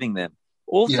giving them.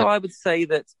 Also, I would say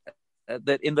that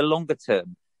in the longer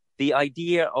term, the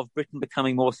idea of Britain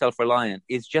becoming more self-reliant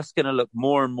is just going to look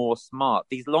more and more smart.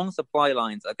 These long supply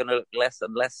lines are going to look less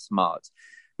and less smart.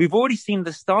 We've already seen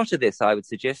the start of this, I would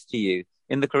suggest to you,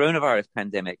 in the coronavirus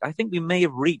pandemic. I think we may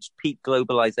have reached peak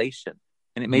globalization,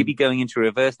 and it may be going into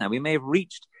reverse now. We may have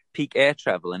reached peak air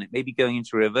travel, and it may be going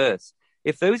into reverse.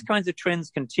 If those kinds of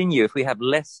trends continue, if we have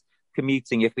less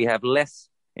commuting, if we have less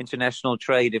international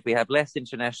trade, if we have less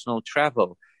international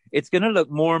travel, it's going to look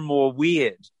more and more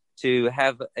weird to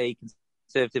have a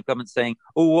conservative government saying,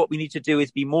 oh, what we need to do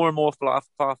is be more and more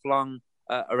far-flung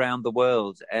around the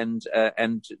world and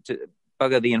to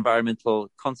bugger the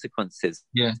environmental consequences.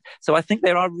 Yeah. So I think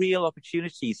there are real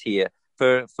opportunities here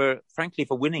for frankly,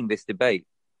 for winning this debate.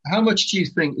 How much do you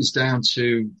think is down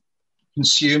to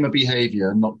consumer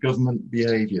behavior, not government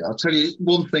behavior? I'll tell you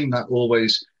one thing that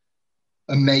always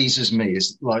amazes me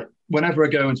is, like, whenever I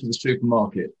go into the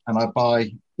supermarket and I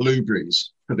buy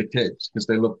blueberries for the kids because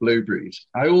they love blueberries,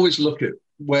 I always look at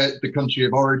where the country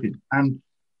of origin, and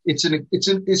it's an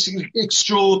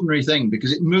extraordinary thing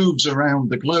because it moves around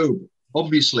the globe.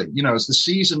 Obviously, you know, as the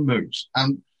season moves,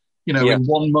 and you know, in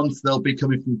 1 month they'll be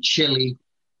coming from Chile.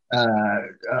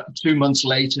 2 months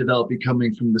later, they'll be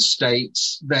coming from the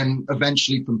States, then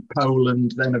eventually from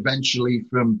Poland, then eventually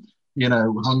from, you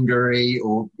know, Hungary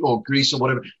or Greece or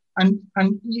whatever. And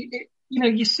you know,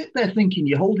 you sit there thinking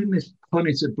you're holding this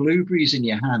punnet of blueberries in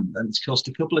your hand and it's cost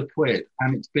a couple of quid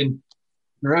and it's been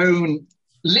grown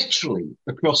literally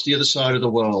across the other side of the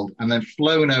world and then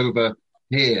flown over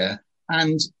here.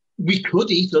 And we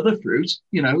could eat other fruit,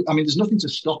 you know, I mean, there's nothing to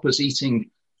stop us eating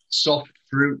soft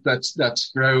fruit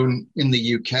that's grown in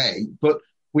the UK, but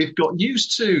we've got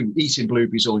used to eating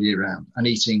blueberries all year round and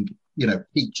eating, you know,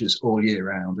 peaches all year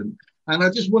round. And I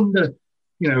just wonder,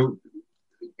 you know,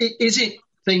 is it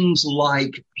things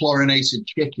like chlorinated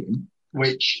chicken,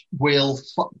 which will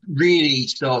really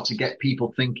start to get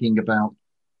people thinking about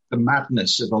the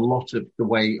madness of a lot of the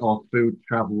way our food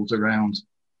travels around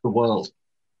the world?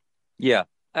 Yeah,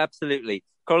 absolutely.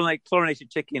 Chlorinated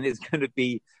chicken is going to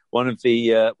be one of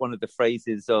the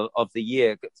phrases of the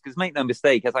year. Because make no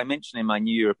mistake, as I mentioned in my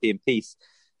New European piece,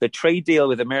 the trade deal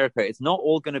with America is not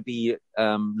all going to be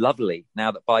lovely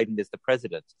now that Biden is the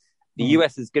president. The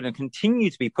US is going to continue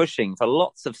to be pushing for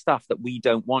lots of stuff that we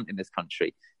don't want in this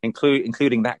country,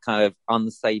 including that kind of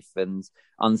unsafe and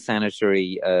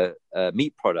unsanitary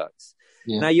meat products.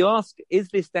 Yeah. Now, you ask, is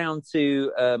this down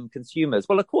to consumers?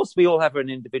 Well, of course, we all have an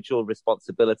individual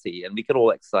responsibility and we can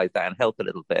all exercise that and help a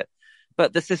little bit.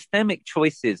 But the systemic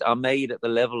choices are made at the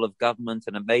level of government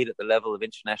and are made at the level of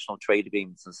international trade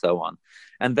agreements and so on.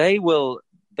 And they will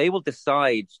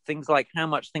decide things like how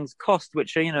much things cost,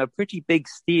 which are, you know, pretty big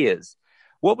steers.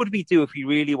 What would we do if we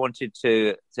really wanted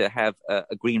to have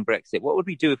a green Brexit? What would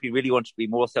we do if we really wanted to be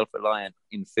more self-reliant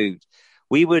in food?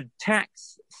 We would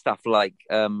tax stuff like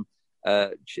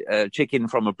chicken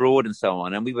from abroad and so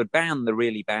on, and we would ban the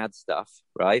really bad stuff,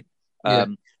 right?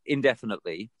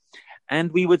 Indefinitely.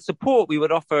 And we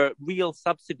would offer real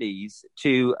subsidies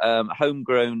to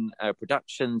homegrown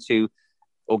production, to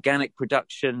organic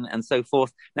production and so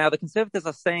forth. Now, the Conservatives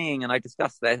are saying, and I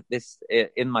discussed this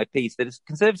in my piece, that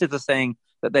Conservatives are saying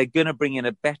that they're going to bring in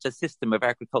a better system of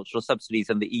agricultural subsidies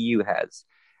than the EU has.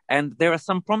 And there are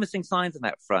some promising signs on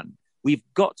that front. We've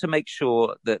got to make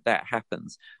sure that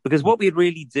happens, because what we'd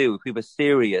really do if we were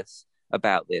serious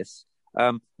about this,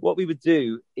 what we would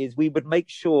do is we would make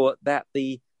sure that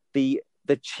the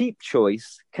cheap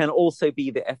choice can also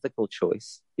be the ethical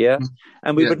choice. Yeah.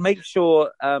 And we would make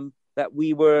sure that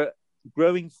we were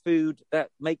growing food that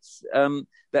makes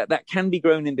that can be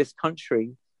grown in this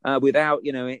country without,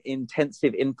 you know,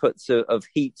 intensive inputs of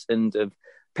heat and of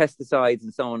pesticides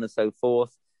and so on and so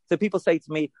forth. So people say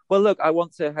to me, well, look, I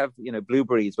want to have, you know,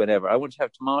 blueberries whenever. I want to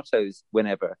have tomatoes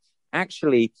whenever.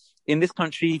 Actually, in this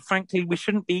country, frankly, we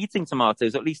shouldn't be eating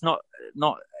tomatoes, at least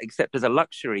not except as a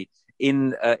luxury in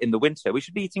the winter. We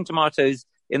should be eating tomatoes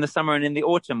in the summer and in the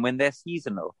autumn when they're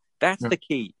seasonal. That's the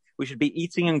key. We should be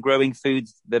eating and growing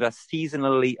foods that are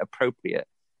seasonally appropriate.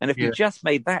 And if we just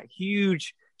made that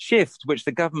huge shift, which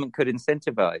the government could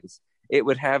incentivize, it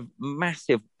would have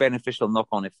massive beneficial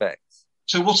knock-on effects.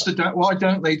 So why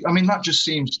don't they? I mean, that just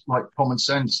seems like common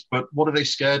sense, but what are they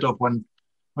scared of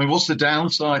what's the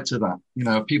downside to that?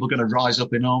 Are people going to rise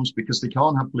up in arms because they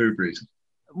can't have blueberries?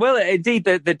 Well, indeed,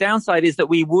 the downside is that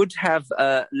we would have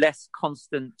less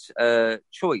constant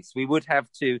choice. We would have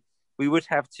to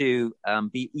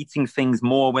be eating things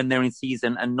more when they're in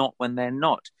season and not when they're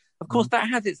not. Of course, that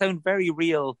has its own very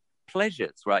real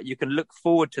pleasures, right? You can look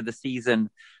forward to the season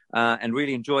and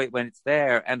really enjoy it when it's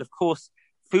there. And of course,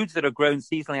 foods that are grown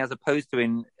seasonally as opposed to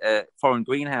in foreign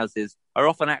greenhouses are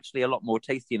often actually a lot more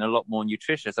tasty and a lot more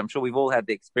nutritious. I'm sure we've all had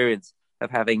the experience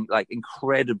of having like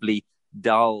incredibly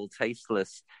dull,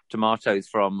 tasteless tomatoes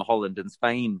from Holland and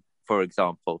Spain, for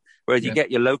example. Whereas you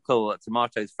get your local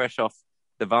tomatoes fresh off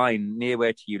the vine near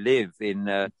where you live in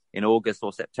August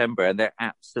or September, and they're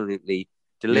absolutely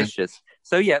delicious.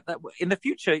 So in the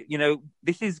future,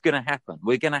 this is going to happen.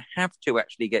 We're going to have to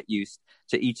actually get used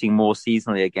to eating more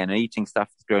seasonally again and eating stuff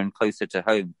that's grown closer to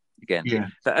home again.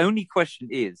 The only question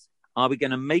is, are we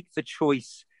going to make the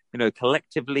choice,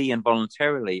 collectively and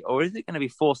voluntarily, or is it going to be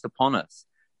forced upon us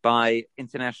by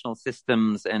international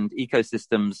systems and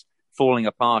ecosystems falling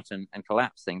apart and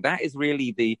collapsing? That is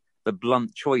really the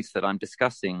blunt choice that I'm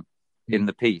discussing in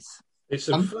the piece. It's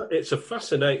a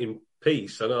fascinating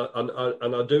piece, and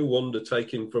I do wonder,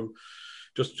 taking from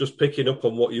just picking up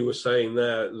on what you were saying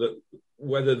there, that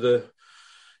whether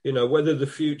the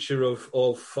future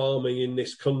of farming in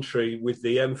this country, with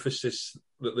the emphasis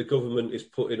that the government is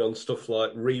putting on stuff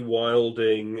like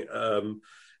rewilding,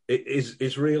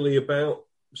 is really about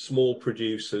small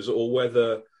producers, or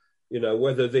whether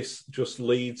this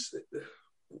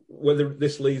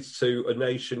leads to a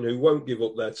nation who won't give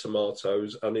up their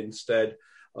tomatoes and instead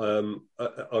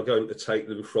are going to take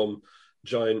them from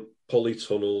giant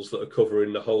polytunnels that are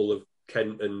covering the whole of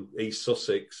Kent and East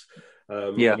Sussex.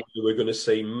 We're going to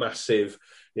see massive,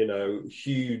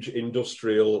 huge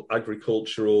industrial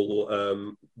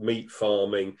agricultural meat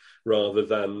farming, rather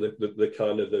than the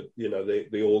kind of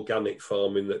the organic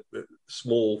farming that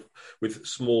small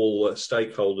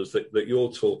stakeholders that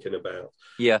you're talking about.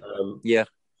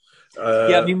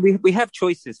 I mean, we have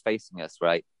choices facing us,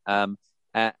 right?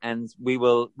 And we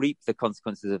will reap the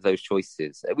consequences of those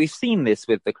choices. We've seen this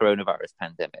with the coronavirus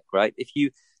pandemic, right? If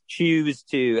you choose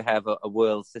to have a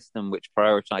world system which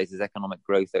prioritizes economic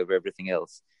growth over everything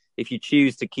else, if you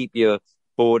choose to keep your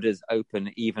borders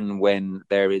open even when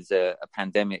there is a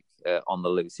pandemic on the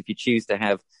loose, if you choose to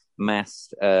have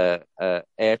mass air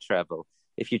travel,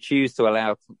 if you choose to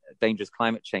allow dangerous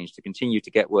climate change to continue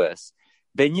to get worse,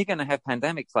 then you're going to have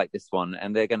pandemics like this one,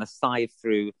 and they're going to scythe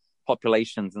through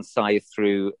populations and scythe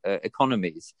through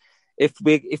economies. If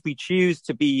we choose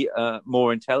to be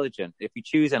more intelligent, if we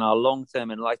choose in our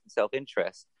long-term enlightened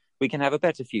self-interest, we can have a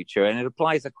better future. And it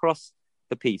applies across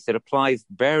the piece. It applies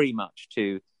very much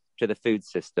to the food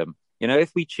system.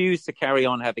 If we choose to carry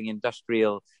on having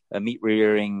industrial meat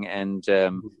rearing and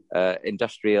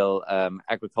industrial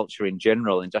agriculture in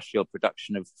general, industrial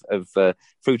production of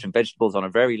fruit and vegetables on a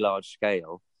very large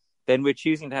scale, then we're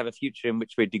choosing to have a future in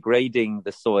which we're degrading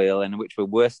the soil and in which we're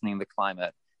worsening the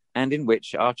climate, and in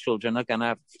which our children are going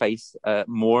to face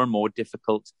more and more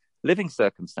difficult living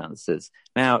circumstances.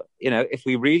 Now, if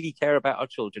we really care about our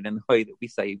children in the way that we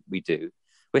say we do,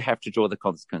 we have to draw the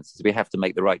consequences. We have to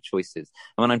make the right choices.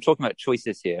 And when I'm talking about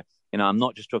choices here, I'm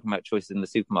not just talking about choices in the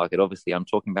supermarket. Obviously, I'm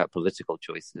talking about political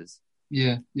choices.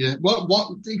 Yeah.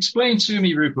 What? Explain to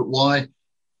me, Rupert, why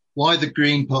the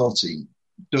Green Party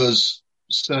does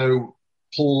so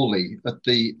poorly at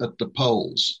the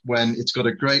polls when it's got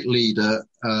a great leader.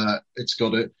 It's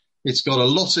got a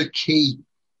lot of key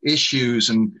issues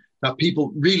and that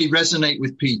people really resonate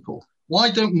with people. Why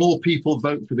don't more people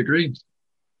vote for the Greens?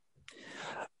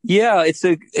 Yeah, it's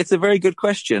a very good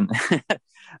question.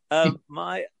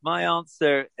 My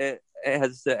answer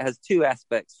has two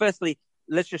aspects. Firstly,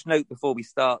 let's just note before we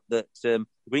start that the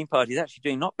Green Party is actually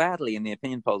doing not badly in the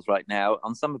opinion polls right now.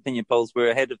 On some opinion polls, we're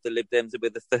ahead of the Lib Dems and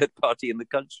we're the third party in the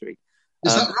country.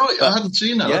 Is that right? I hadn't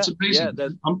seen that. That's amazing. Yeah,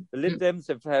 the Lib Dems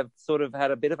have sort of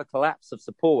had a bit of a collapse of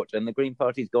support, and the Green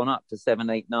Party's gone up to 7,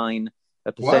 8, 9%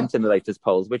 in the latest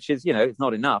polls, which is, it's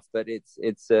not enough, but it's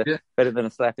better than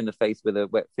a slap in the face with a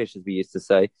wet fish, as we used to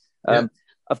say.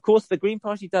 Of course, the Green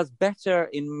Party does better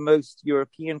in most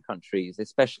European countries,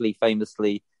 especially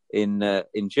famously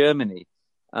in Germany,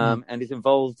 and is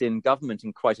involved in government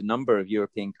in quite a number of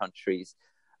European countries.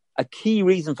 A key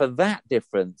reason for that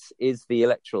difference is the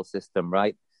electoral system,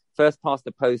 right? first past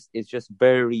the post is just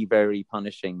very, very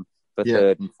punishing for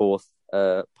third and fourth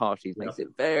parties. Makes it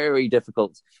very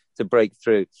difficult to break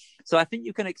through. So I think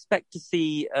you can expect to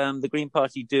see the Green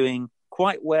Party doing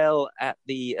quite well at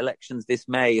the elections this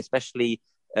May, especially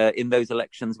in those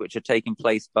elections which are taking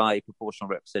place by proportional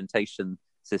representation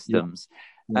systems.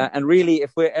 And really,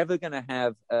 if we're ever going to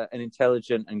have an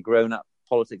intelligent and grown-up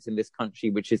politics in this country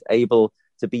which is able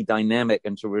to be dynamic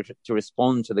and to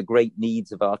respond to the great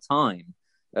needs of our time,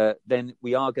 then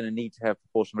we are going to need to have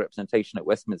proportional representation at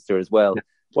Westminster as well.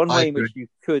 One way in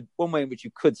which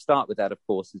you could start with that, of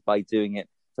course, is by doing it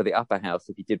for the upper house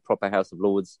if you did proper House of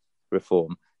Lords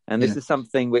reform. And this is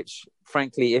something which,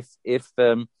 frankly, if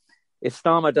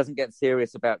Starmer doesn't get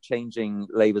serious about changing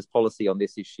Labour's policy on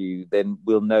this issue, then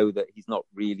we'll know that he's not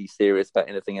really serious about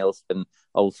anything else than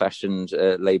old-fashioned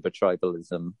Labour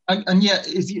tribalism. And yet,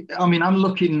 I'm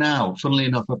looking now, funnily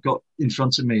enough, I've got in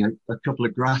front of me a couple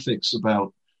of graphics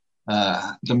about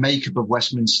the makeup of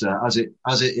Westminster as it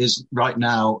is right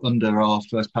now under our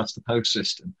first past the post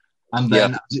system. And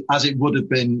then as it would have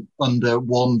been under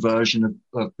one version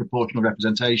of proportional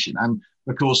representation. And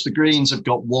of course, the Greens have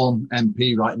got one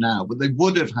MP right now, but they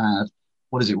would have had,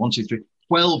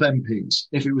 12 MPs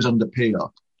if it was under PR.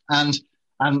 And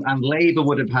Labour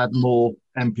would have had more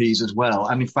MPs as well.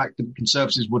 And in fact, the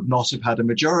Conservatives would not have had a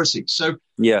majority. So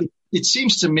it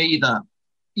seems to me that,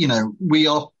 we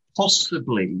are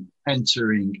possibly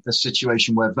entering a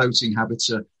situation where voting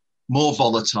habits are more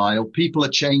volatile. People are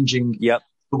changing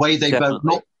the way they vote,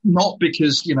 not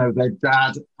because, their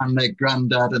dad and their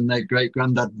granddad and their great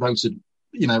granddad voted,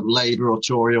 Labour or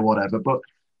Tory or whatever, but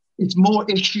it's more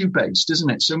issue based, isn't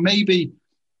it? So maybe,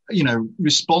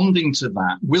 responding to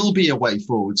that will be a way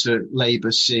forward to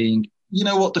Labour seeing,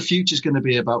 what the future is going to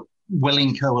be about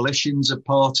willing coalitions of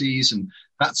parties. And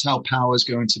that's how power is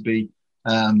going to be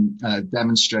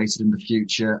demonstrated in the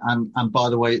future. And by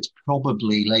the way, it's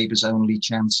probably Labour's only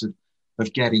chance of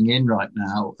getting in right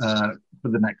now for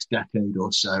the next decade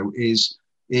or so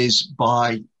is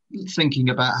by thinking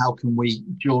about how can we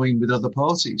join with other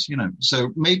parties,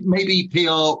 So maybe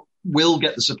PR will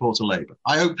get the support of Labour.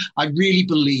 I really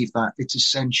believe that it's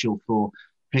essential for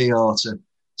PR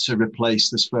to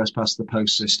replace this first past the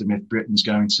post system if Britain's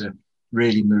going to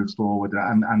really move forward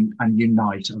and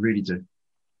unite. I really do.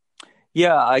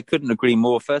 Yeah, I couldn't agree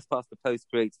more. First past the post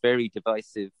creates very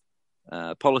divisive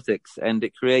politics, and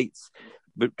it creates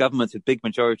governments with big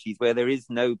majorities where there is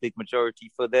no big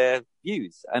majority for their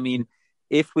views. I mean,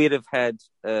 if we'd have had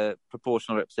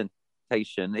proportional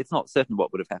representation, it's not certain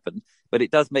what would have happened, but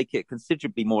it does make it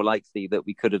considerably more likely that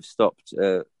we could have stopped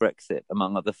Brexit,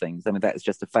 among other things. I mean, that is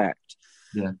just a fact.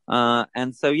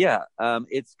 And so,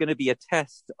 it's going to be a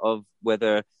test of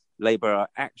whether Labour are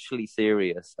actually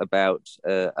serious about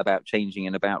changing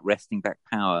and about wresting back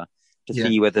power to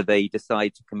see whether they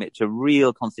decide to commit to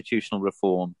real constitutional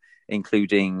reform,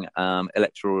 including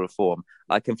electoral reform.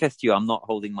 I confess to you, I'm not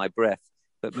holding my breath,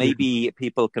 but maybe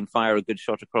people can fire a good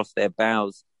shot across their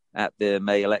bows at the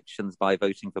May elections by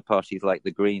voting for parties like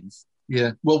the Greens.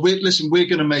 Yeah, well, we're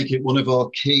going to make it one of our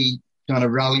key kind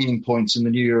of rallying points in the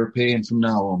New European from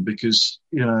now on, because,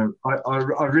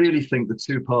 I really think the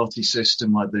two-party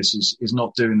system like this is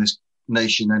not doing this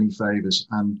nation any favours.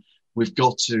 And we've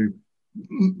got to,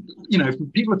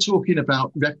 people are talking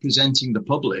about representing the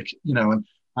public,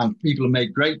 and people have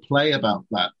made great play about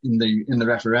that in the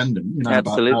referendum.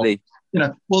 Absolutely.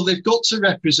 About how, they've got to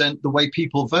represent the way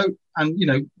people vote. And,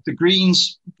 the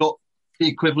Greens got the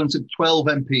equivalent of 12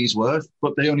 MPs worth,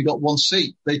 but they only got one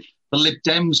seat. The Lib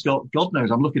Dems got, God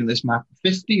knows, I'm looking at this map,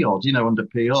 50 odd, under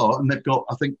PR, and they've got,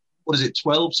 I think,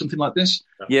 12, something like this?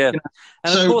 Yeah.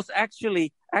 And of course,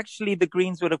 actually, the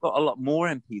Greens would have got a lot more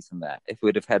MPs than that if we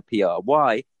would have had PR.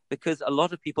 Why? Because a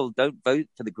lot of people don't vote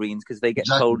for the Greens because they get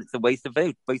told it's a wasted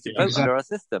vote under our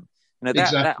system.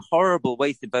 That horrible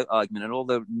wasted vote argument and all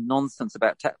the nonsense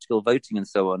about tactical voting and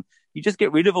so on, you just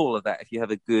get rid of all of that if you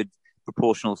have a good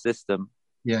proportional system.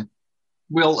 Yeah.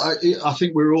 Well, I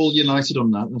think we're all united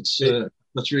on that.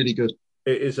 That's really good.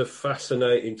 It is a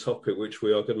fascinating topic, which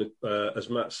we are going to, as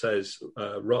Matt says,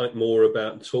 write more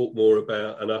about and talk more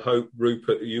about. And I hope,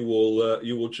 Rupert, you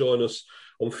will join us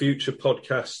on future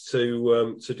podcasts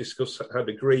to discuss how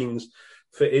the Greens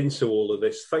fit into all of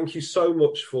this. Thank you so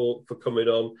much for coming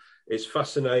on. It's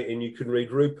fascinating. You can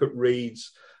read Rupert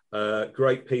Reed's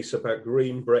great piece about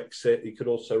Green Brexit. You can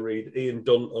also read Ian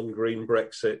Dunn on Green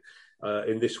Brexit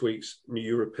in this week's New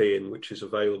European, which is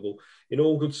available in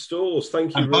all good stores.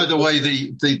 Thank you. And by the way,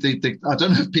 the I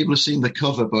don't know if people have seen the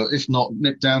cover, but if not,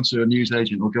 nip down to a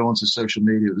newsagent or go onto social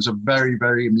media. There's a very,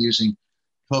 very amusing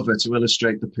cover to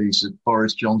illustrate the piece of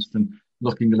Boris Johnson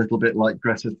looking a little bit like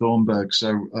Greta Thunberg.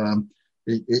 So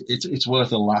it's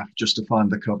worth a laugh just to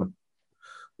find the cover.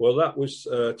 Well, that was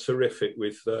terrific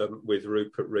with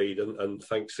Rupert Reed, and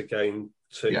thanks again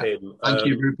to him. Thank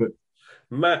you, Rupert.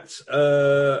 Matt,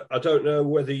 I don't know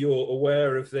whether you're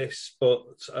aware of this, but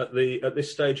at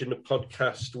this stage in the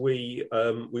podcast, we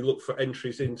look for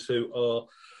entries into our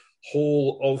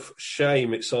Hall of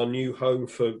Shame. It's our new home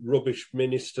for rubbish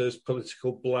ministers,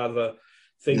 political blather,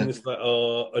 things that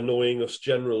are annoying us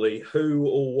generally. Who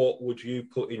or what would you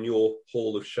put in your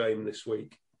Hall of Shame this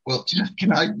week? Well,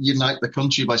 can I unite the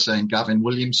country by saying Gavin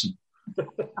Williamson?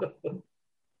 The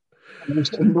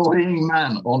most annoying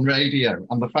man on radio,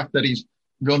 and the fact that he's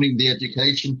running the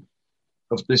education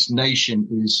of this nation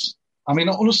is, I mean,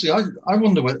 honestly, I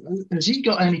wonder, has he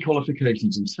got any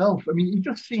qualifications himself? I mean, he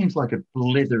just seems like a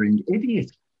blithering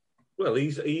idiot. Well,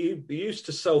 he used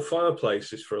to sell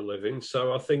fireplaces for a living,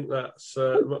 so I think that's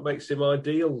what makes him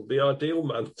the ideal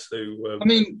man to... I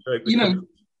mean,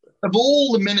 of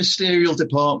all the ministerial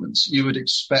departments, you would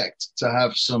expect to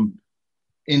have some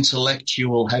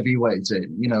intellectual heavyweight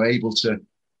in, able to,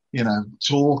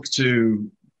 talk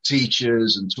to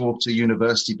teachers and talk to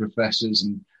university professors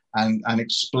and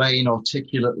explain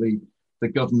articulately the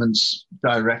government's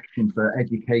direction for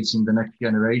educating the next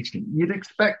generation. You'd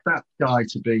expect that guy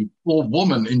to be, or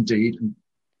woman indeed, and,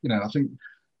 I think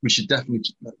we should definitely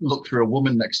look for a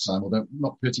woman next time, although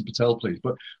not Priti Patel, please.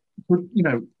 But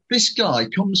this guy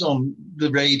comes on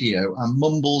the radio and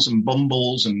mumbles and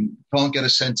bumbles and can't get a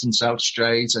sentence out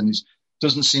straight and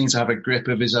doesn't seem to have a grip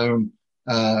of his own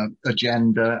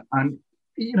agenda. And,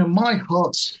 my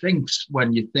heart sinks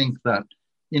when you think that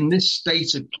in this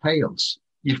state of chaos,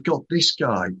 you've got this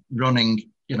guy running,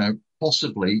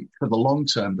 possibly for the long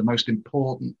term, the most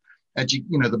important,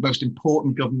 the most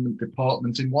important government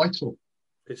department in Whitehall.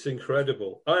 It's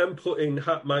incredible. I am putting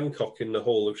Hat Mancock in the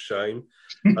Hall of Shame.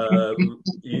 I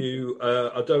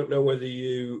don't know whether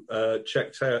you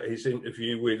checked out his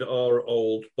interview with our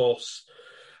old boss,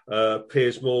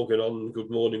 Piers Morgan, on Good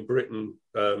Morning Britain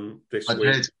this week.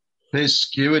 I did. Piers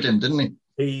skewered him, didn't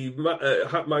he?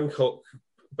 Hat Mancock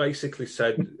basically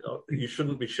said, "You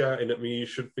shouldn't be shouting at me. You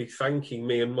should be thanking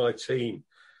me and my team."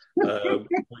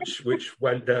 Which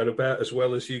went down about as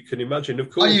well as you can imagine. Of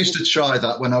course, I used to try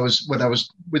that when I was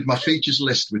with my features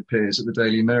list with Piers at the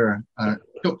Daily Mirror.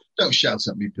 Don't shout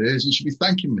at me, Piers. You should be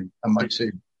thanking me and my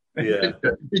team. Yeah,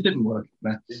 it didn't work.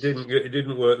 No. It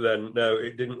didn't work then. No,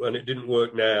 it didn't, and it didn't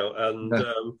work now. And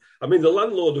I mean, the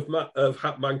landlord of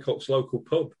Hat Mancock's local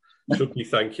pub should be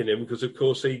thanking him because, of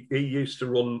course, he used to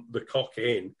run the Cock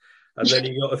Inn, and then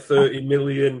he got a 30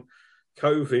 million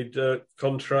COVID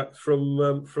contract from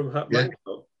Hat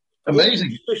Mancock. Amazing.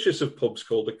 I'm suspicious of pubs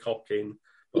called the Cock Inn,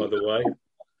 by the way.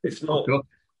 It's not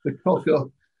the Cock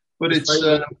Up, but it's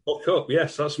Cock Up.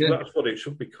 Yes, that's what it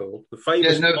should be called. The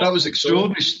famous. That was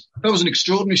extraordinary. That was an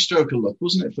extraordinary stroke of luck,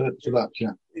 wasn't it, for that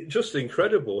chap? Just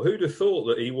incredible. Who'd have thought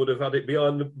that he would have had it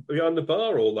behind the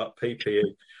bar, all that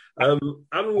PPE?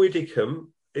 Anne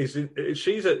Widdecombe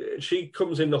she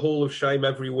comes in the Hall of Shame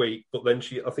every week, but then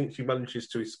I think she manages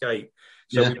to escape.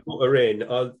 So we put her in.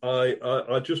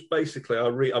 I just basically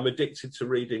I'm addicted to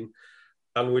reading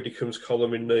Anne Widdecombe's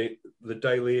column in the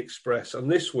Daily Express,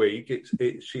 and this week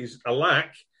she's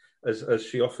alack, as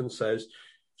she often says.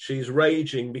 She's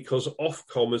raging because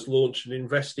Ofcom has launched an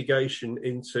investigation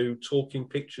into Talking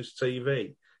Pictures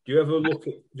TV. Do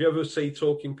you ever see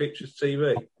Talking Pictures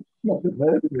TV? Not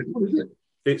heard of it. What is it?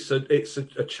 It's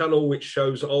a channel which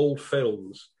shows old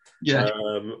films. Yeah. Up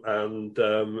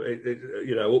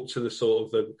to the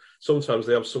sort of sometimes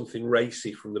they have something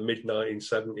racy from the mid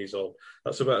 1970s on.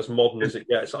 That's about as modern as it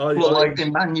gets. Like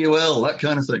Emmanuel, that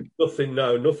kind of thing.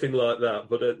 Nothing like that.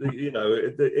 But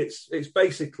it's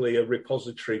basically a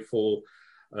repository for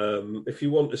if you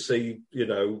want to see,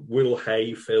 Will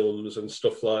Hay films and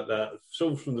stuff like that.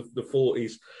 Some from the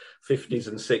 40s. 50s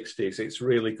and 60s. It's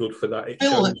really good for that.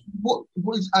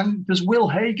 Does Will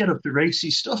Hay get up the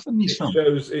racy stuff in these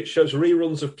films? It shows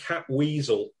reruns of Cat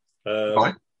Weasel.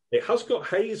 Right. It has got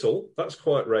Hazel. That's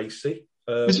quite racy.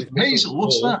 Is it Hazel?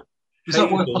 What's that? Is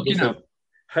that what looking at?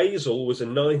 Hazel was a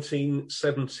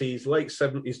 1970s, late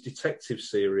 70s detective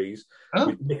series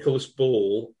with Nicholas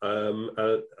Ball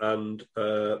and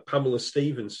Pamela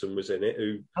Stevenson was in it,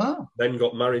 who then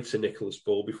got married to Nicholas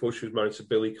Ball before she was married to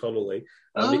Billy Connolly.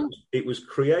 And it was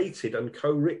created and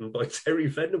co-written by Terry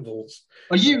Venables.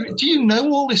 Do you know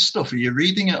all this stuff? Are you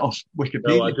reading it off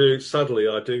Wikipedia? No, I do. Sadly,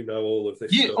 I do know all of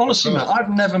this stuff. Honestly, man, I've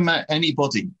never met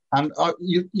anybody, and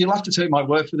you'll have to take my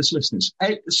word for this, listeners.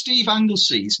 Steve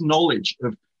Anglesea's knowledge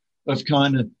of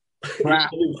kind of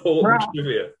crap,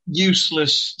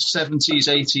 useless 70s,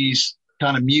 80s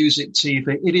kind of music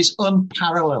TV. It is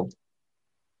unparalleled.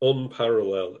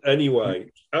 Unparalleled.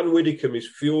 Anyway, Anne Widdecombe is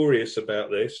furious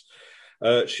about this.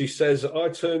 She says, I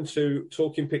turn to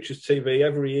Talking Pictures TV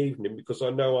every evening because I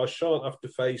know I shan't have to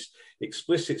face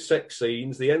explicit sex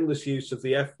scenes, the endless use of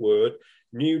the F word,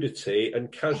 nudity,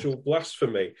 and casual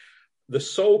blasphemy. The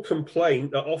sole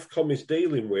complaint that Ofcom is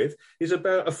dealing with is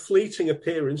about a fleeting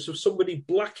appearance of somebody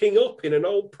blacking up in an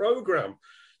old programme.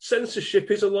 Censorship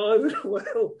is alive and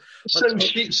well.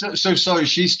 So sorry,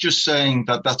 she's just saying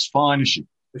that that's fine, is she?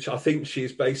 Which I think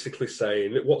she's basically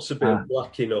saying, what's a bit of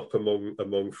blacking up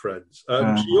among friends?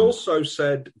 She also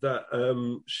said that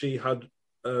she had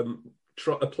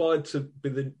applied to be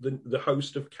the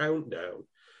host of Countdown,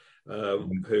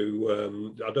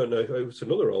 who, I don't know, it was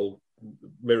another old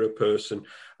Mirror person.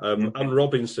 Anne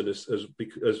Robinson has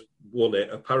won it.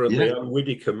 Apparently, Anne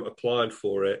Widdecombe applied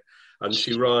for it. And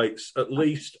she writes, at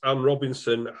least Anne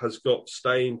Robinson has got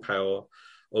staying power,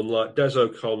 unlike Des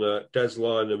O'Connor, Des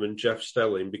Lynam and Jeff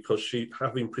Stelling, because she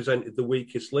having presented The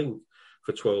Weakest Link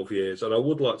for 12 years. And I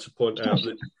would like to point out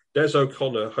that Des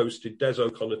O'Connor hosted Des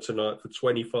O'Connor Tonight for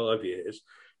 25 years.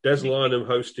 Des Lynam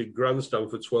hosted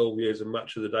Grandstand for 12 years and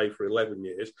Match of the Day for 11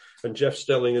 years. And Jeff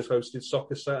Stelling has hosted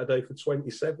Soccer Saturday for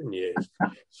 27 years.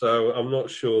 So I'm not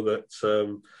sure that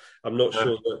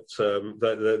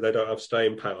that they don't have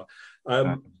staying power.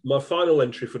 My final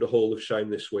entry for the Hall of Shame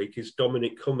this week is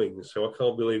Dominic Cummings, who I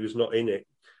can't believe is not in it.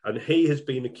 And he has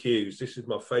been accused, this is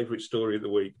my favourite story of the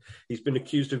week, he's been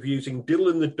accused of using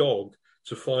Dilyn the dog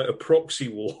to fight a proxy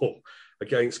war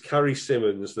against Carrie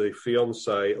Symonds, the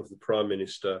fiancée of the Prime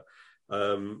Minister.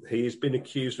 He has been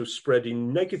accused of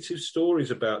spreading negative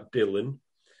stories about Dilyn,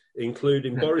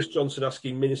 including Boris Johnson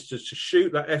asking ministers to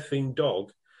shoot that effing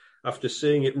dog after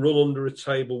seeing it run under a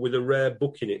table with a rare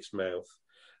book in its mouth.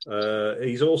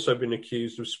 He's also been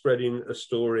accused of spreading a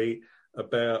story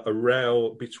about a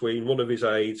row between one of his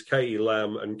aides, Katie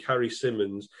Lamb, and Carrie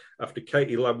Symonds, after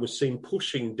Katie Lamb was seen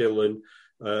pushing Dilyn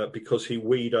because he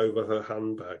weed over her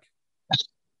handbag.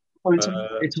 Well,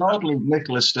 it's hardly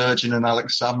Nicola Sturgeon and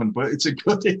Alex Salmond, but it's a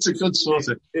good sort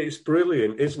of. It's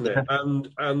brilliant, isn't it?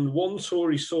 And one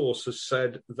Tory source has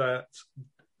said that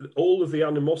all of the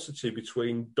animosity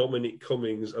between Dominic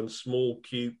Cummings and small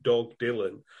cute dog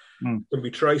Dilyn can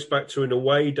be traced back to an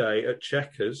away day at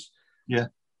Chequers. Yeah.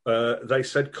 They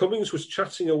said Cummings was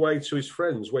chatting away to his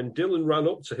friends when Dilyn ran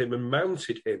up to him and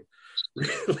mounted him,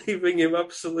 leaving him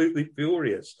absolutely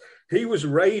furious. He was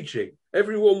raging.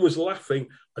 Everyone was laughing,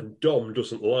 and Dom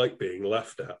doesn't like being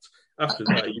laughed at. After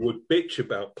that, he would bitch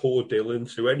about poor Dilyn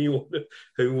to anyone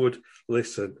who would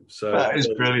listen. So that is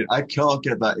brilliant. I can't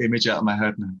get that image out of my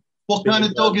head now. What kind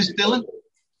of dog is Dilyn?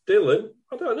 Dilyn?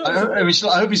 I don't know. I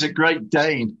hope he's a Great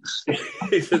Dane.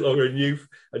 He's like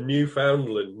a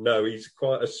Newfoundland. No, he's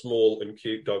quite a small and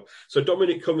cute dog. So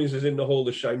Dominic Cummings is in the Hall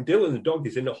of Shame. Dilyn the dog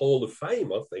is in the Hall of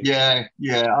Fame, I think. Yeah,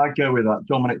 I go with that.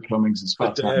 Dominic Cummings is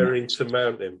fantastic. Daring to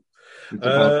mount him.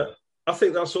 I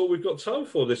think that's all we've got time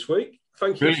for this week.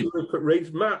 Thank you to Rupert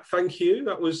Reed. Matt, thank you.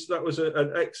 That was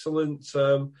an excellent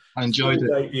I enjoyed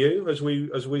it. You, as we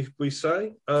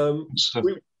say.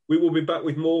 We will be back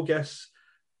with more guests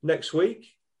next week.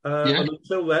 And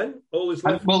until then, all is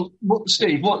left. Well,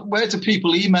 Steve, where do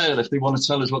people email if they want to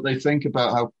tell us what they think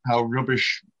about how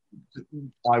rubbish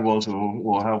I was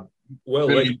or how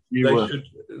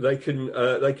they can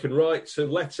write to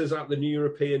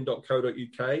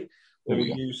letters@theneweuropean.co.uk or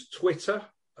use Twitter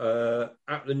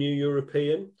at the New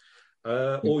European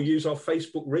or use our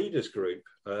Facebook readers group.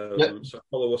 So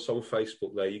follow us on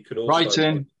Facebook there. You can also write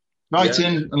in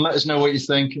and let us know what you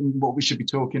think and what we should be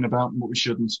talking about and what we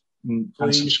shouldn't. And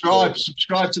subscribe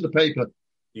to the paper.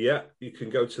 Yeah, you can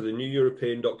go to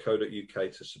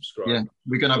theneweuropean.co.uk to subscribe. Yeah,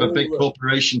 we're going to have a big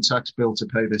corporation tax bill to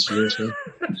pay this year. So.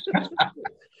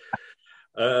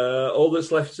 All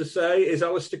that's left to say is,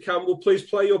 Alistair Campbell, please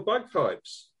play your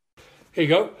bagpipes. Here you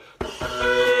go.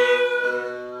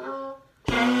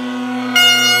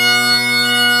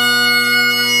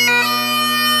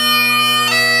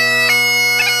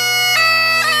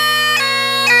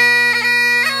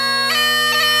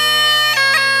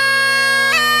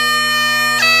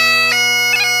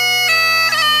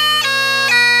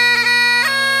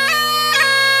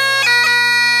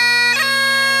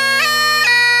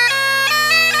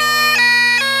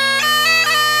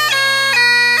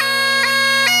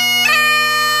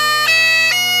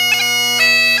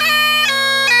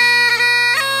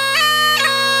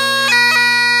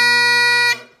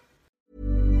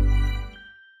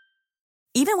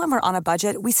 Even when we're on a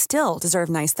budget, we still deserve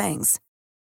nice things.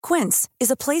 Quince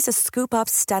is a place to scoop up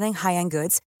stunning high-end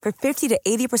goods for 50 to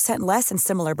 80% less than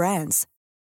similar brands.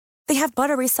 They have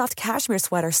buttery soft cashmere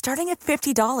sweaters starting at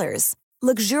 $50,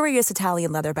 luxurious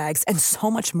Italian leather bags, and so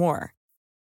much more.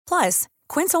 Plus,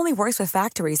 Quince only works with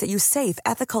factories that use safe,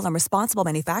 ethical, and responsible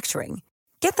manufacturing.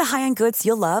 Get the high-end goods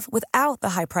you'll love without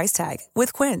the high price tag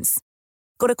with Quince.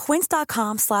 Go to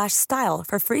quince.com/style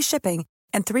for free shipping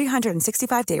and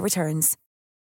 365-day returns.